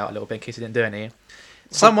help Rui out a little bit in case he didn't do any.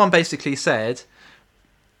 Someone basically said,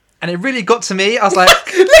 and it really got to me. I was like, Look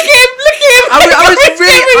at him!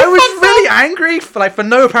 I was really angry for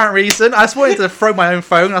no apparent reason. I just wanted to throw my own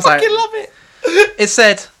phone. I was like, I love it. it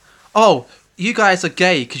said, "Oh, you guys are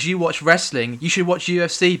gay because you watch wrestling. You should watch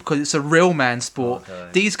UFC because it's a real man sport. Okay.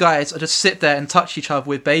 These guys are just sit there and touch each other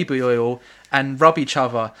with baby oil and rub each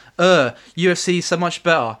other. UFC is so much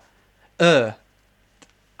better. And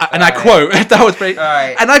I quote, that was pretty.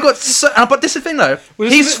 Alright. And I got but this is the thing though. Well,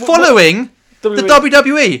 He's what- following the WWE.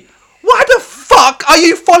 WWE. Why the fuck are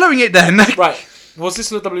you following it then? Right. Was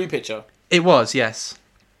this in the WWE picture? It was, yes.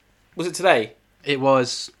 Was it today? It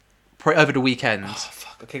was over the weekend. Oh,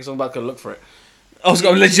 fuck. Okay, so I'm about to go look for it. I was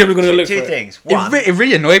legitimately going to look Two for it. things. It, One, it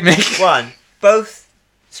really annoyed me. one, both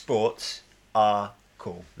sports are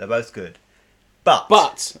cool. They're both good.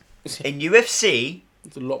 But in UFC,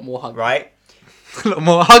 it's a lot more hug. right, A lot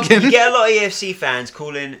more hugging. you get a lot of UFC fans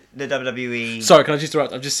calling the WWE. Sorry, can I just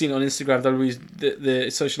interrupt? I've just seen it on Instagram WWE's the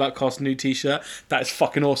Social Outcast new T-shirt. That is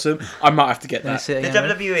fucking awesome. I might have to get Let me that. see it The again,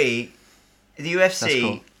 man. WWE, the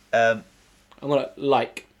UFC, That's I'm gonna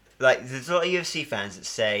like. like there's a lot of UFC fans that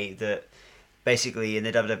say that basically in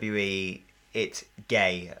the WWE it's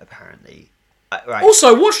gay apparently. Right.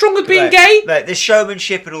 Also, what's wrong with being Like- gay? Like the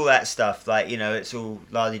showmanship and all that stuff, like it's all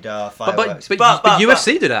la-di-da fireworks. But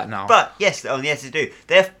UFC do that now. But yes, yes they do.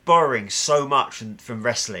 They're borrowing so much from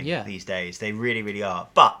wrestling Yeah. these days. They really, really are.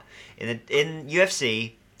 But in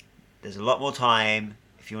UFC, there's a lot more time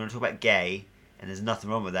if you want to talk about gay, and there's nothing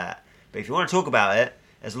wrong with that. But if you want to talk about it,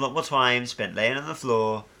 there's a lot more time spent laying on the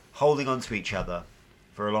floor, holding on to each other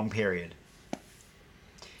for a long period.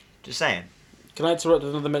 Just saying. Can I interrupt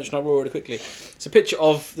with another mention I will really quickly? It's a picture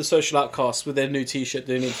of the Social Outcasts with their new T-shirt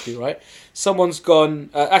doing an interview, right? Someone's gone...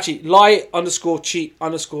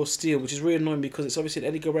 lie_cheat_steal, which is really annoying because it's obviously an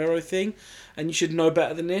Eddie Guerrero thing, and you should know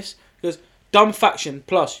better than this. Because dumb faction,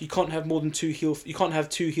 plus you can't have more than two heel... You can't have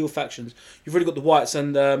two heel factions. You've already got the Wyatts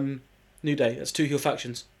and New Day. That's two heel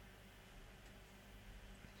factions.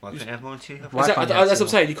 Why can't you have more than two? Why That's can't you what have I'm two?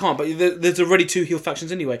 saying. You can't, but there's already two heel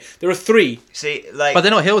factions anyway. There are three. See, like... But they're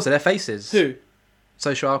not heels, they're faces. Who?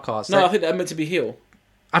 Social outcasts. No, I think they're meant to be heel.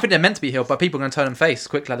 I think they're meant to be heel, but people are going to turn them face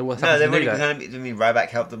quickly. Like what's No, happened they've to already New Day. become... I mean, Ryback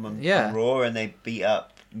helped them on Raw, and they beat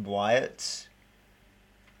up Wyatt.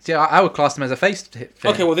 See, I would class them as a face thing.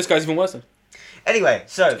 Okay, well, this guy's even worse then. Anyway,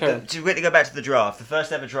 so Carry on. to quickly go back to the draft, the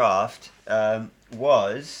first ever draft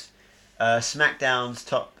was SmackDown's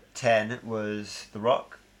top 10 was The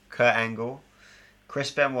Rock, Kurt Angle, Chris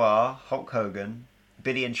Benoit, Hulk Hogan,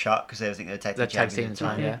 Billy and Chuck, because they were thinking of tag The team tag champions team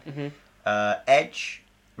at the time, time. yeah. Edge,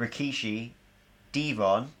 Rikishi,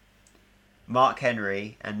 Devon, Mark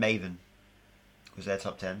Henry, and Maven was their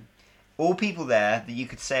top 10. All people there that you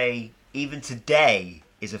could say, even today,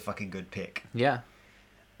 is a fucking good pick. Yeah.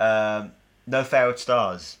 No failed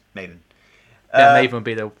stars, Maven. Yeah, Maven would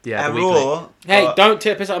be the And weak link. Raw, Hey, got- don't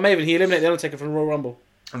take a piss out of Maven. He eliminated the Undertaker from Royal Rumble.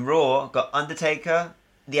 and Raw got Undertaker,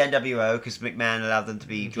 the NWO, because McMahon allowed them to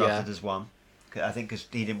be drafted as one. I think because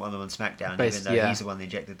he didn't want them on SmackDown, even though he's the one that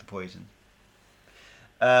injected the poison.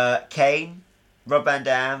 Kane, Rob Van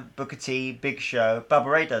Dam, Booker T, Big Show, Bubba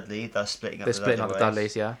Ray Dudley, thus splitting up They're the splitting up the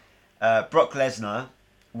Dudleys. Dudleys, yeah. Brock Lesnar,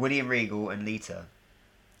 William Regal, and Lita.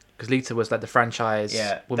 Because Lita was like the franchise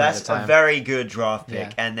woman That's at the time. a very good draft pick.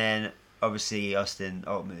 Yeah. And then obviously Austin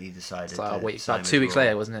ultimately decided. It's like, to sign like with 2 weeks Raw.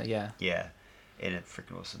 later, wasn't it? Yeah. Yeah, in a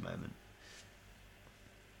freaking awesome moment.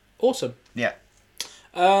 Awesome. Yeah.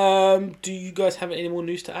 Do you guys have any more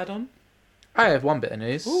news to add on? I have one bit of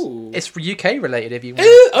news. Ooh. It's UK related if you want.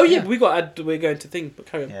 Oh yeah, we're going to think, but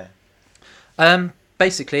carry on. Yeah.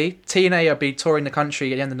 Basically, TNA will be touring the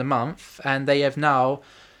country at the end of the month, and they have now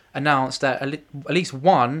announced that at least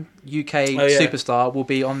one UK superstar will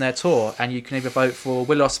be on their tour, and you can either vote for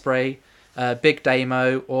Will Ospreay, Big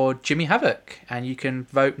Damo, or Jimmy Havoc, and you can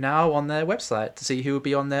vote now on their website to see who will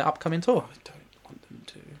be on their upcoming tour. I don't want them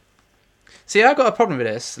to. See, I got a problem with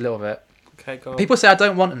this a little bit. Okay, go on. People say I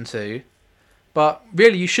don't want them to, but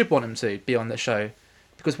really you should want them to be on the show,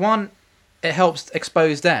 because one, it helps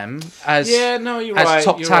expose them as you're as right.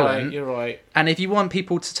 top you're talent. Right, you're right. And if you want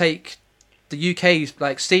people to take the UK's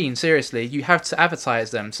scene seriously, you have to advertise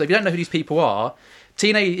them. So if you don't know who these people are,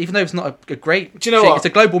 TNA, even though it's not a great Do you know thing, what? it's a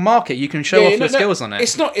global market. You can show off your skills on it.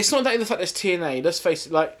 It's not that in the fact there's TNA. Let's face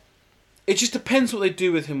it. Like, it just depends what they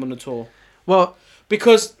do with him on the tour. Well,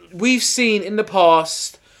 Because we've seen in the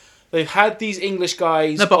past They've had these English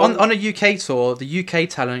guys. No, but on a UK tour, the UK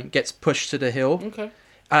talent gets pushed to the hill. Okay.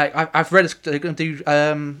 I've read they're going to do.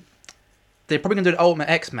 They're probably going to do an Ultimate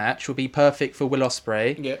X match, will be perfect for Will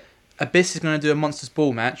Ospreay. Yeah. Abyss is going to do a Monsters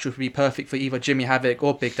Ball match, which would be perfect for either Jimmy Havoc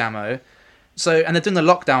or Big Damo. So, and they're doing the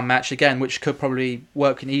Lockdown match again, which could probably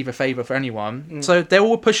work in either favour for anyone. So they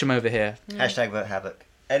all push him over here. Hashtag vote Havoc.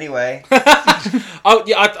 Anyway. Oh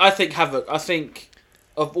yeah, I think Havoc. I think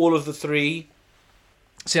of all of the three.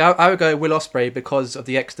 See, I would go Will Ospreay because of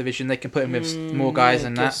the X division. They can put him with more guys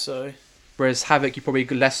than that. So. Whereas Havoc, you're probably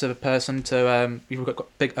less of a person to. You've got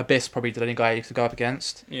Big Abyss, probably the only guy you could go up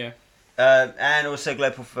against. Yeah. And also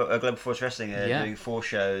Global Force Wrestling are Yeah. doing 4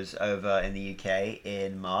 shows over in the UK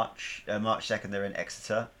in March. March 2nd, they're in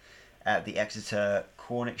Exeter at the Exeter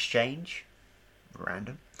Corn Exchange.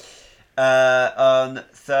 Random. On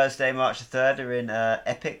Thursday, March the 3rd, they're in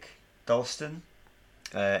Epic Dalston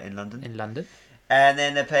in London. In London. And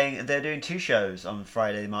then they're doing 2 shows on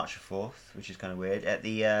Friday, March the 4th, which is kind of weird, at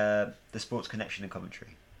the Sports Connection in Coventry.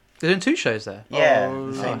 They're doing 2 shows there. Yeah,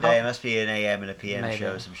 Oh, the same day. It must be an AM and a PM Maybe.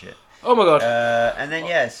 show or some shit. Oh my god. And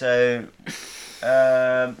then so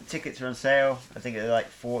tickets are on sale. I think they're like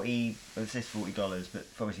 $40. Well, it says $40, but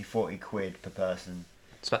obviously £40 per person.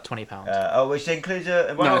 It's about £20. Which includes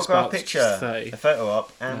a one No, it's autograph about picture, 30. a photo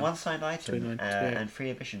op, and Yeah. one signed item, 29, and free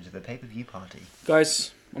admission to the pay-per-view party.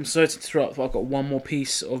 Guys, I'm sorry to interrupt, but I've got one more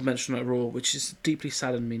piece of Mention at Raw, which is deeply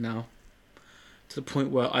saddened me now. To the point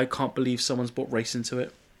where I can't believe someone's brought race into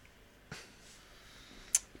it.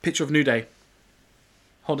 Picture of New Day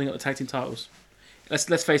holding up the tag team titles.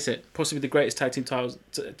 Let's face it, possibly the greatest tag team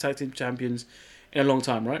champions in a long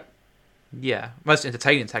time, right? Yeah, most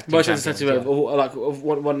entertaining tag team Most champions, entertaining of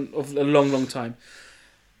one of a long time.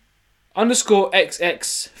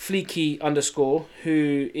 _XX Fleeky _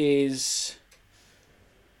 who is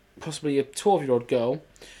possibly a 12-year-old girl.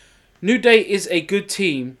 New Day is a good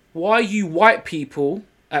team. Why you white people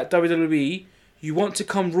at WWE, you want to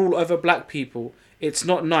come rule over black people? It's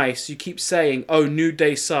not nice. You keep saying, oh, New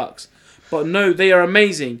Day sucks. But no, they are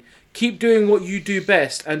amazing. Keep doing what you do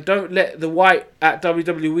best and don't let the white at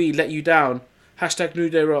WWE let you down. # New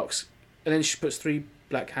Day rocks. And then she puts 3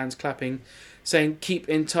 black hands clapping, saying, keep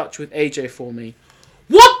in touch with AJ for me.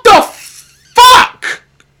 What the fuck?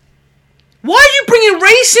 Why are you bringing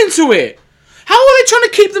race into it? How are they trying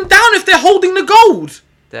to keep them down if they're holding the gold?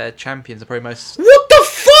 Their champions are probably most. What the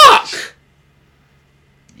fuck?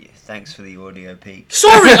 Yeah, thanks for the audio peak.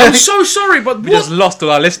 Sorry, I'm so sorry, but We just lost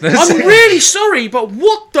all our listeners. I'm really sorry, but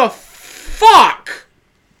what the fuck?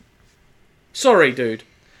 Sorry, dude,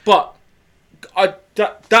 but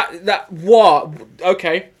what?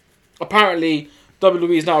 Okay, apparently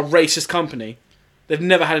WWE is now a racist company. They've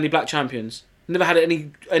never had any black champions. Never had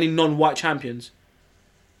any non-white champions.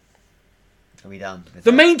 Are we done?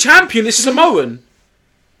 The main champion is Samoan.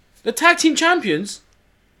 The tag team champions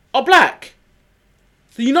are black.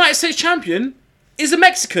 The United States champion is a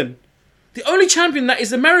Mexican. The only champion that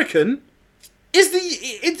is American is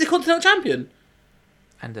the Intercontinental champion.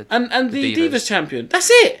 and the The Divas champion.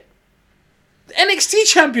 That's it. The NXT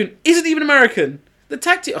champion isn't even American. The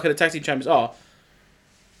tag team champions are.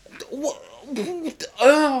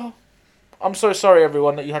 I'm so sorry,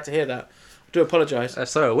 everyone, that you had to hear that. I do apologise.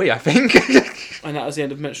 So are we, I think. And that was the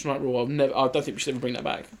end of Mention Night Raw. I don't think we should ever bring that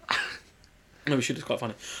back. No, we should. It's quite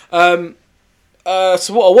funny. So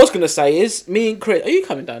what I was going to say is, me and Chris... Are you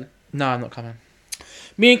coming, Dan? No, I'm not coming.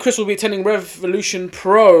 Me and Chris will be attending Revolution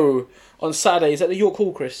Pro on Saturday. Is that the York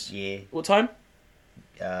Hall, Chris? Yeah. What time?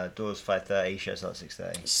 Doors 5:30, show starts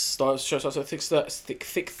 6:30. Show starts at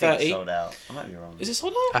 6:30. It's sold out. I might be wrong. Is it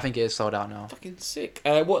sold out? I think it is sold out now. Fucking sick.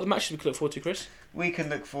 What are the matches we can look forward to, Chris? We can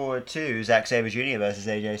look forward to Zack Sabre Jr. versus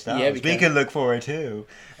AJ Styles. Yeah, we we can look forward to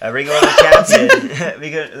Ring of Honor champion.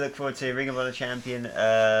 We can look forward to Ring of Honor champion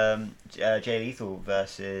Jay Lethal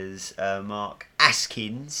versus Mark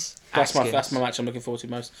Askins. That's my Askins. match I'm looking forward to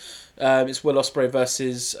most. It's Will Ospreay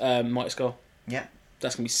versus Mike Skull. Yeah.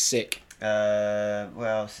 That's gonna be sick. What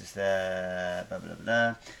else is there? Blah,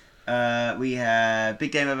 blah, blah. We have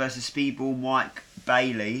Big Gamer versus Speedball Mike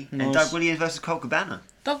Bailey and Nice. Doug Williams versus Colt Cabana.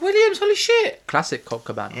 Doug Williams, holy shit! Classic Colt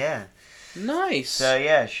Cabana. Yeah. Nice. So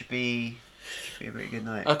yeah, should be a pretty good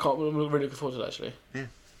night. I'm really looking forward to that, actually. Yeah.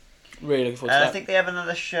 Really looking forward to I that. think they have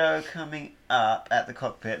another show coming up at the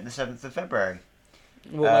Cockpit on the 7th of February.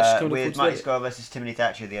 What match is coming With forward Mighty to? Skull versus Timothy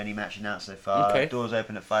Thatcher, the only match announced so far. Okay. Doors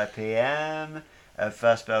open at 5 p.m.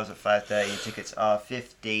 First bells at 5:30. Tickets are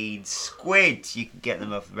 15 squid. You can get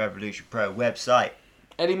them off the Revolution Pro website.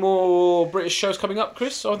 Any more British shows coming up,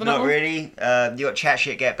 Chris? Other than that Not one? really. You got Chat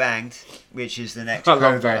Shit Get Banged, which is the next I love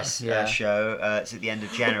Progress that, yeah. show. It's at the end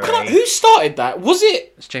of January. Who started that? Was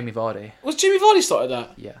It's Jamie Vardy. Jimmy Vardy started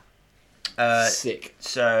that? Yeah. Sick.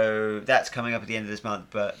 So that's coming up at the end of this month,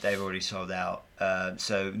 but they've already sold out.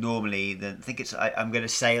 So normally, I think it's. I'm going to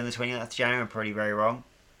say on the 29th of January. I'm probably very wrong.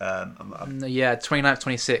 Yeah, 29th,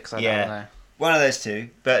 26th. I don't know. One of those two.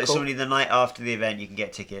 But it's Cool. normally the night after the event. You can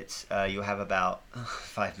get tickets. You'll have about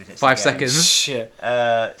 5 minutes. 5 to go, seconds. Shit.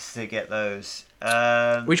 to get those.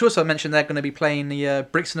 We should also mention they're going to be playing the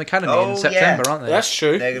Brixton Academy Oh, in September, yeah. aren't they? That's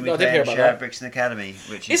true. They're going to I be did hear playing a about show at that. Brixton Academy,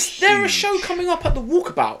 which is Is there a huge. show coming up at the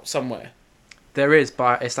Walkabout somewhere? There is,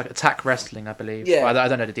 but it's like Attack Wrestling, I believe. Yeah. But I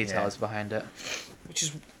don't know the details behind it. Which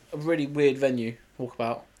is a really weird venue,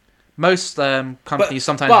 Walkabout. Most companies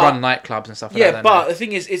sometimes but- run nightclubs and stuff like Yeah, that. but the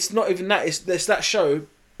thing is, it's not even that. It's that show,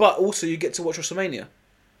 but also you get to watch WrestleMania.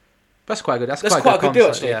 that's quite good. That's That's quite quite a good deal,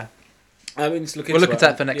 concept, actually. Yeah. I mean, to look We'll into look at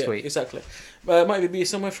that for next week. Exactly. It might even be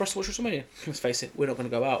somewhere for us to watch WrestleMania. Let's face it, we're not going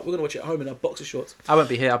to go out. We're going to watch it at home in our boxer shorts. I won't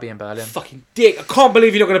be here. I'll be in Berlin. Fucking dick! I can't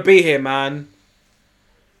believe you're not going to be here, man.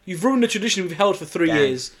 You've ruined the tradition we've held for 3 Dan.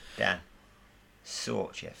 years. Dan,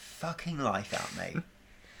 sort your fucking life out, mate.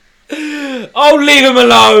 Oh, leave him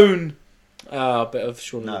alone! A bit of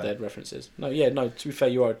Shaun of No. the Dead references. No, to be fair,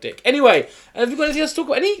 you are a dick. Anyway, have we got anything else to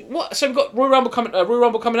talk about? So we've got Royal Rumble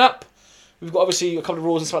coming up. We've got obviously a couple of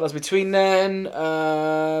Raws and SmackDowns between then.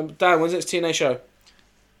 Dan, when's the next TNA show?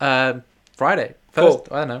 Friday. Cool.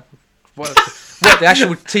 First, I don't know. What the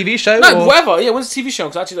actual TV show? No, or- whatever. Yeah, when's the TV show?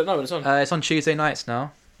 Because I actually don't know when it's on. It's on Tuesday nights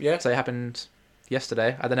now. Yeah. So it happened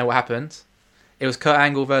yesterday. I don't know what happened. It was Kurt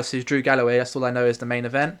Angle versus Drew Galloway. That's all I know is the main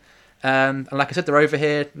event. And like I said, they're over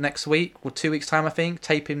here next week or 2 weeks' time, I think,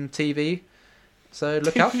 taping TV. So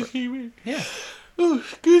look out for it. Yeah. Oh,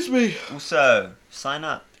 excuse me. Also, sign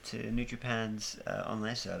up to NutriPan's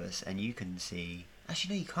online service and you can see...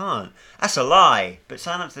 Actually, no, you can't. That's a lie. But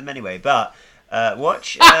sign up to them anyway. But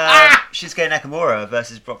watch Shinsuke Nakamura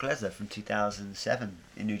versus Brock Lesnar from 2007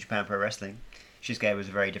 in New Japan Pro Wrestling. Shinsuke was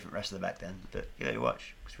a very different wrestler back then. But you know,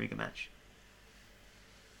 watch. It's a pretty good match.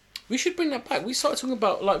 We should bring that back. We started talking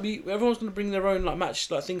about everyone's going to bring their own match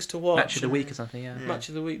things to watch. Match of the week or something, yeah. Match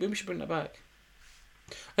of the week. Maybe we should bring that back.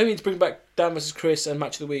 I mean, to bring back Dan versus Chris and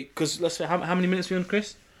match of the week because let's say how many minutes are we on,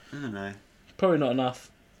 Chris? I don't know. Probably not enough.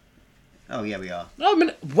 Oh, yeah, we are. Oh, a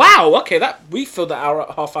minute. Wow. Okay, that we filled that hour,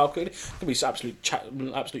 half hour quickly. Could be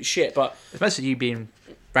absolute shit, but It's mostly you being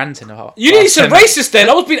ranting about. you need some racist then.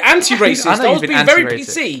 I was being anti-racist. I know I you've was been being very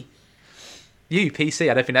anti-racist. PC. You, PC,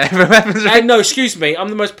 I don't think that ever happens. And no, excuse me, I'm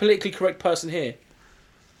the most politically correct person here.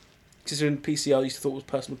 Because in PC, I used to thought was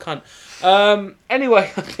personal cunt.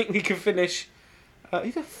 Anyway, I think we can finish. Who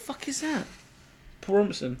the fuck is that? Paul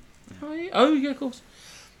Robertson. Oh yeah, of course.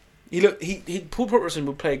 Paul Robertson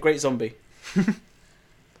would play a great zombie.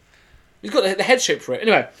 He's got the head shape for it.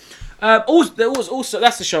 Anyway, also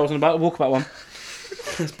that's the show I was on about. The Walkabout one.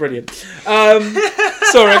 That's brilliant.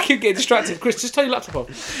 Sorry, I keep getting distracted. Chris, just turn your laptop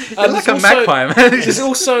off. Like a magpie, man. There's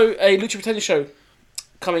also a Lucha Britannia show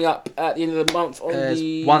coming up at the end of the month.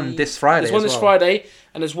 There's one this Friday. There's one this Friday,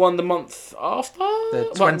 and there's one the month after.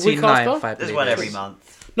 The Week 29th, after? I believe. There's one every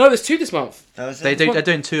month. No, there's two this month. Oh, is They're it?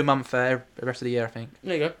 doing 2 a month for the rest of the year, I think.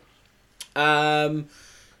 There you go.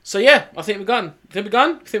 So yeah, I think we're done. Think we're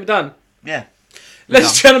done. Yeah. Ladies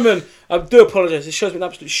and gentlemen, I do apologise. This show's been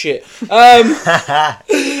absolute shit.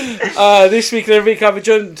 This week and every week I've been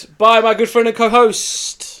joined by my good friend and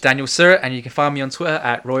co-host Daniel Surratt, and you can find me on Twitter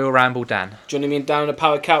at Royal Ramble Dan. joining me down the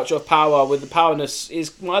power couch of power with the powerness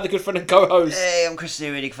is my other good friend and co-host. Hey, I'm Chris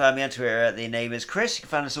Newman. You can find me on Twitter at the name is Chris. You can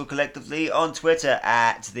find us all collectively on Twitter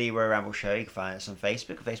at the Royal Ramble Show. You can find us on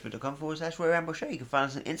Facebook at facebook.com/Royal Ramble Show. You can find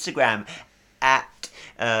us on Instagram at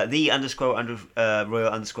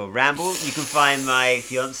 _Royal_Ramble. You can find my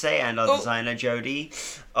fiance and our designer Jodie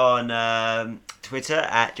on Twitter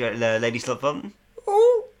at Lady Slotfontaine.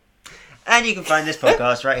 And you can find this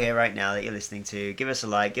podcast right here, right now that you're listening to. Give us a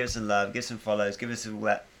like, give us some love, give us some follows, give us all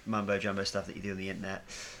that mumbo jumbo stuff that you do on the internet.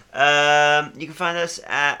 You can find us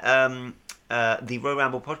at the Royal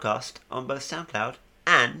Ramble podcast on both SoundCloud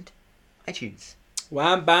and iTunes.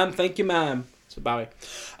 Wham bam, thank you ma'am. That's for Barry.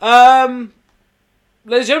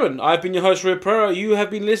 Ladies and gentlemen, I've been your host, Roy Pereira. You have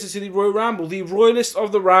been listening to the Royal Ramble, the royalist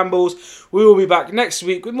of the rambles. We will be back next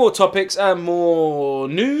week with more topics and more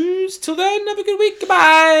news. Till then, have a good week.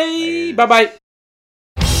 Goodbye. Bye-bye.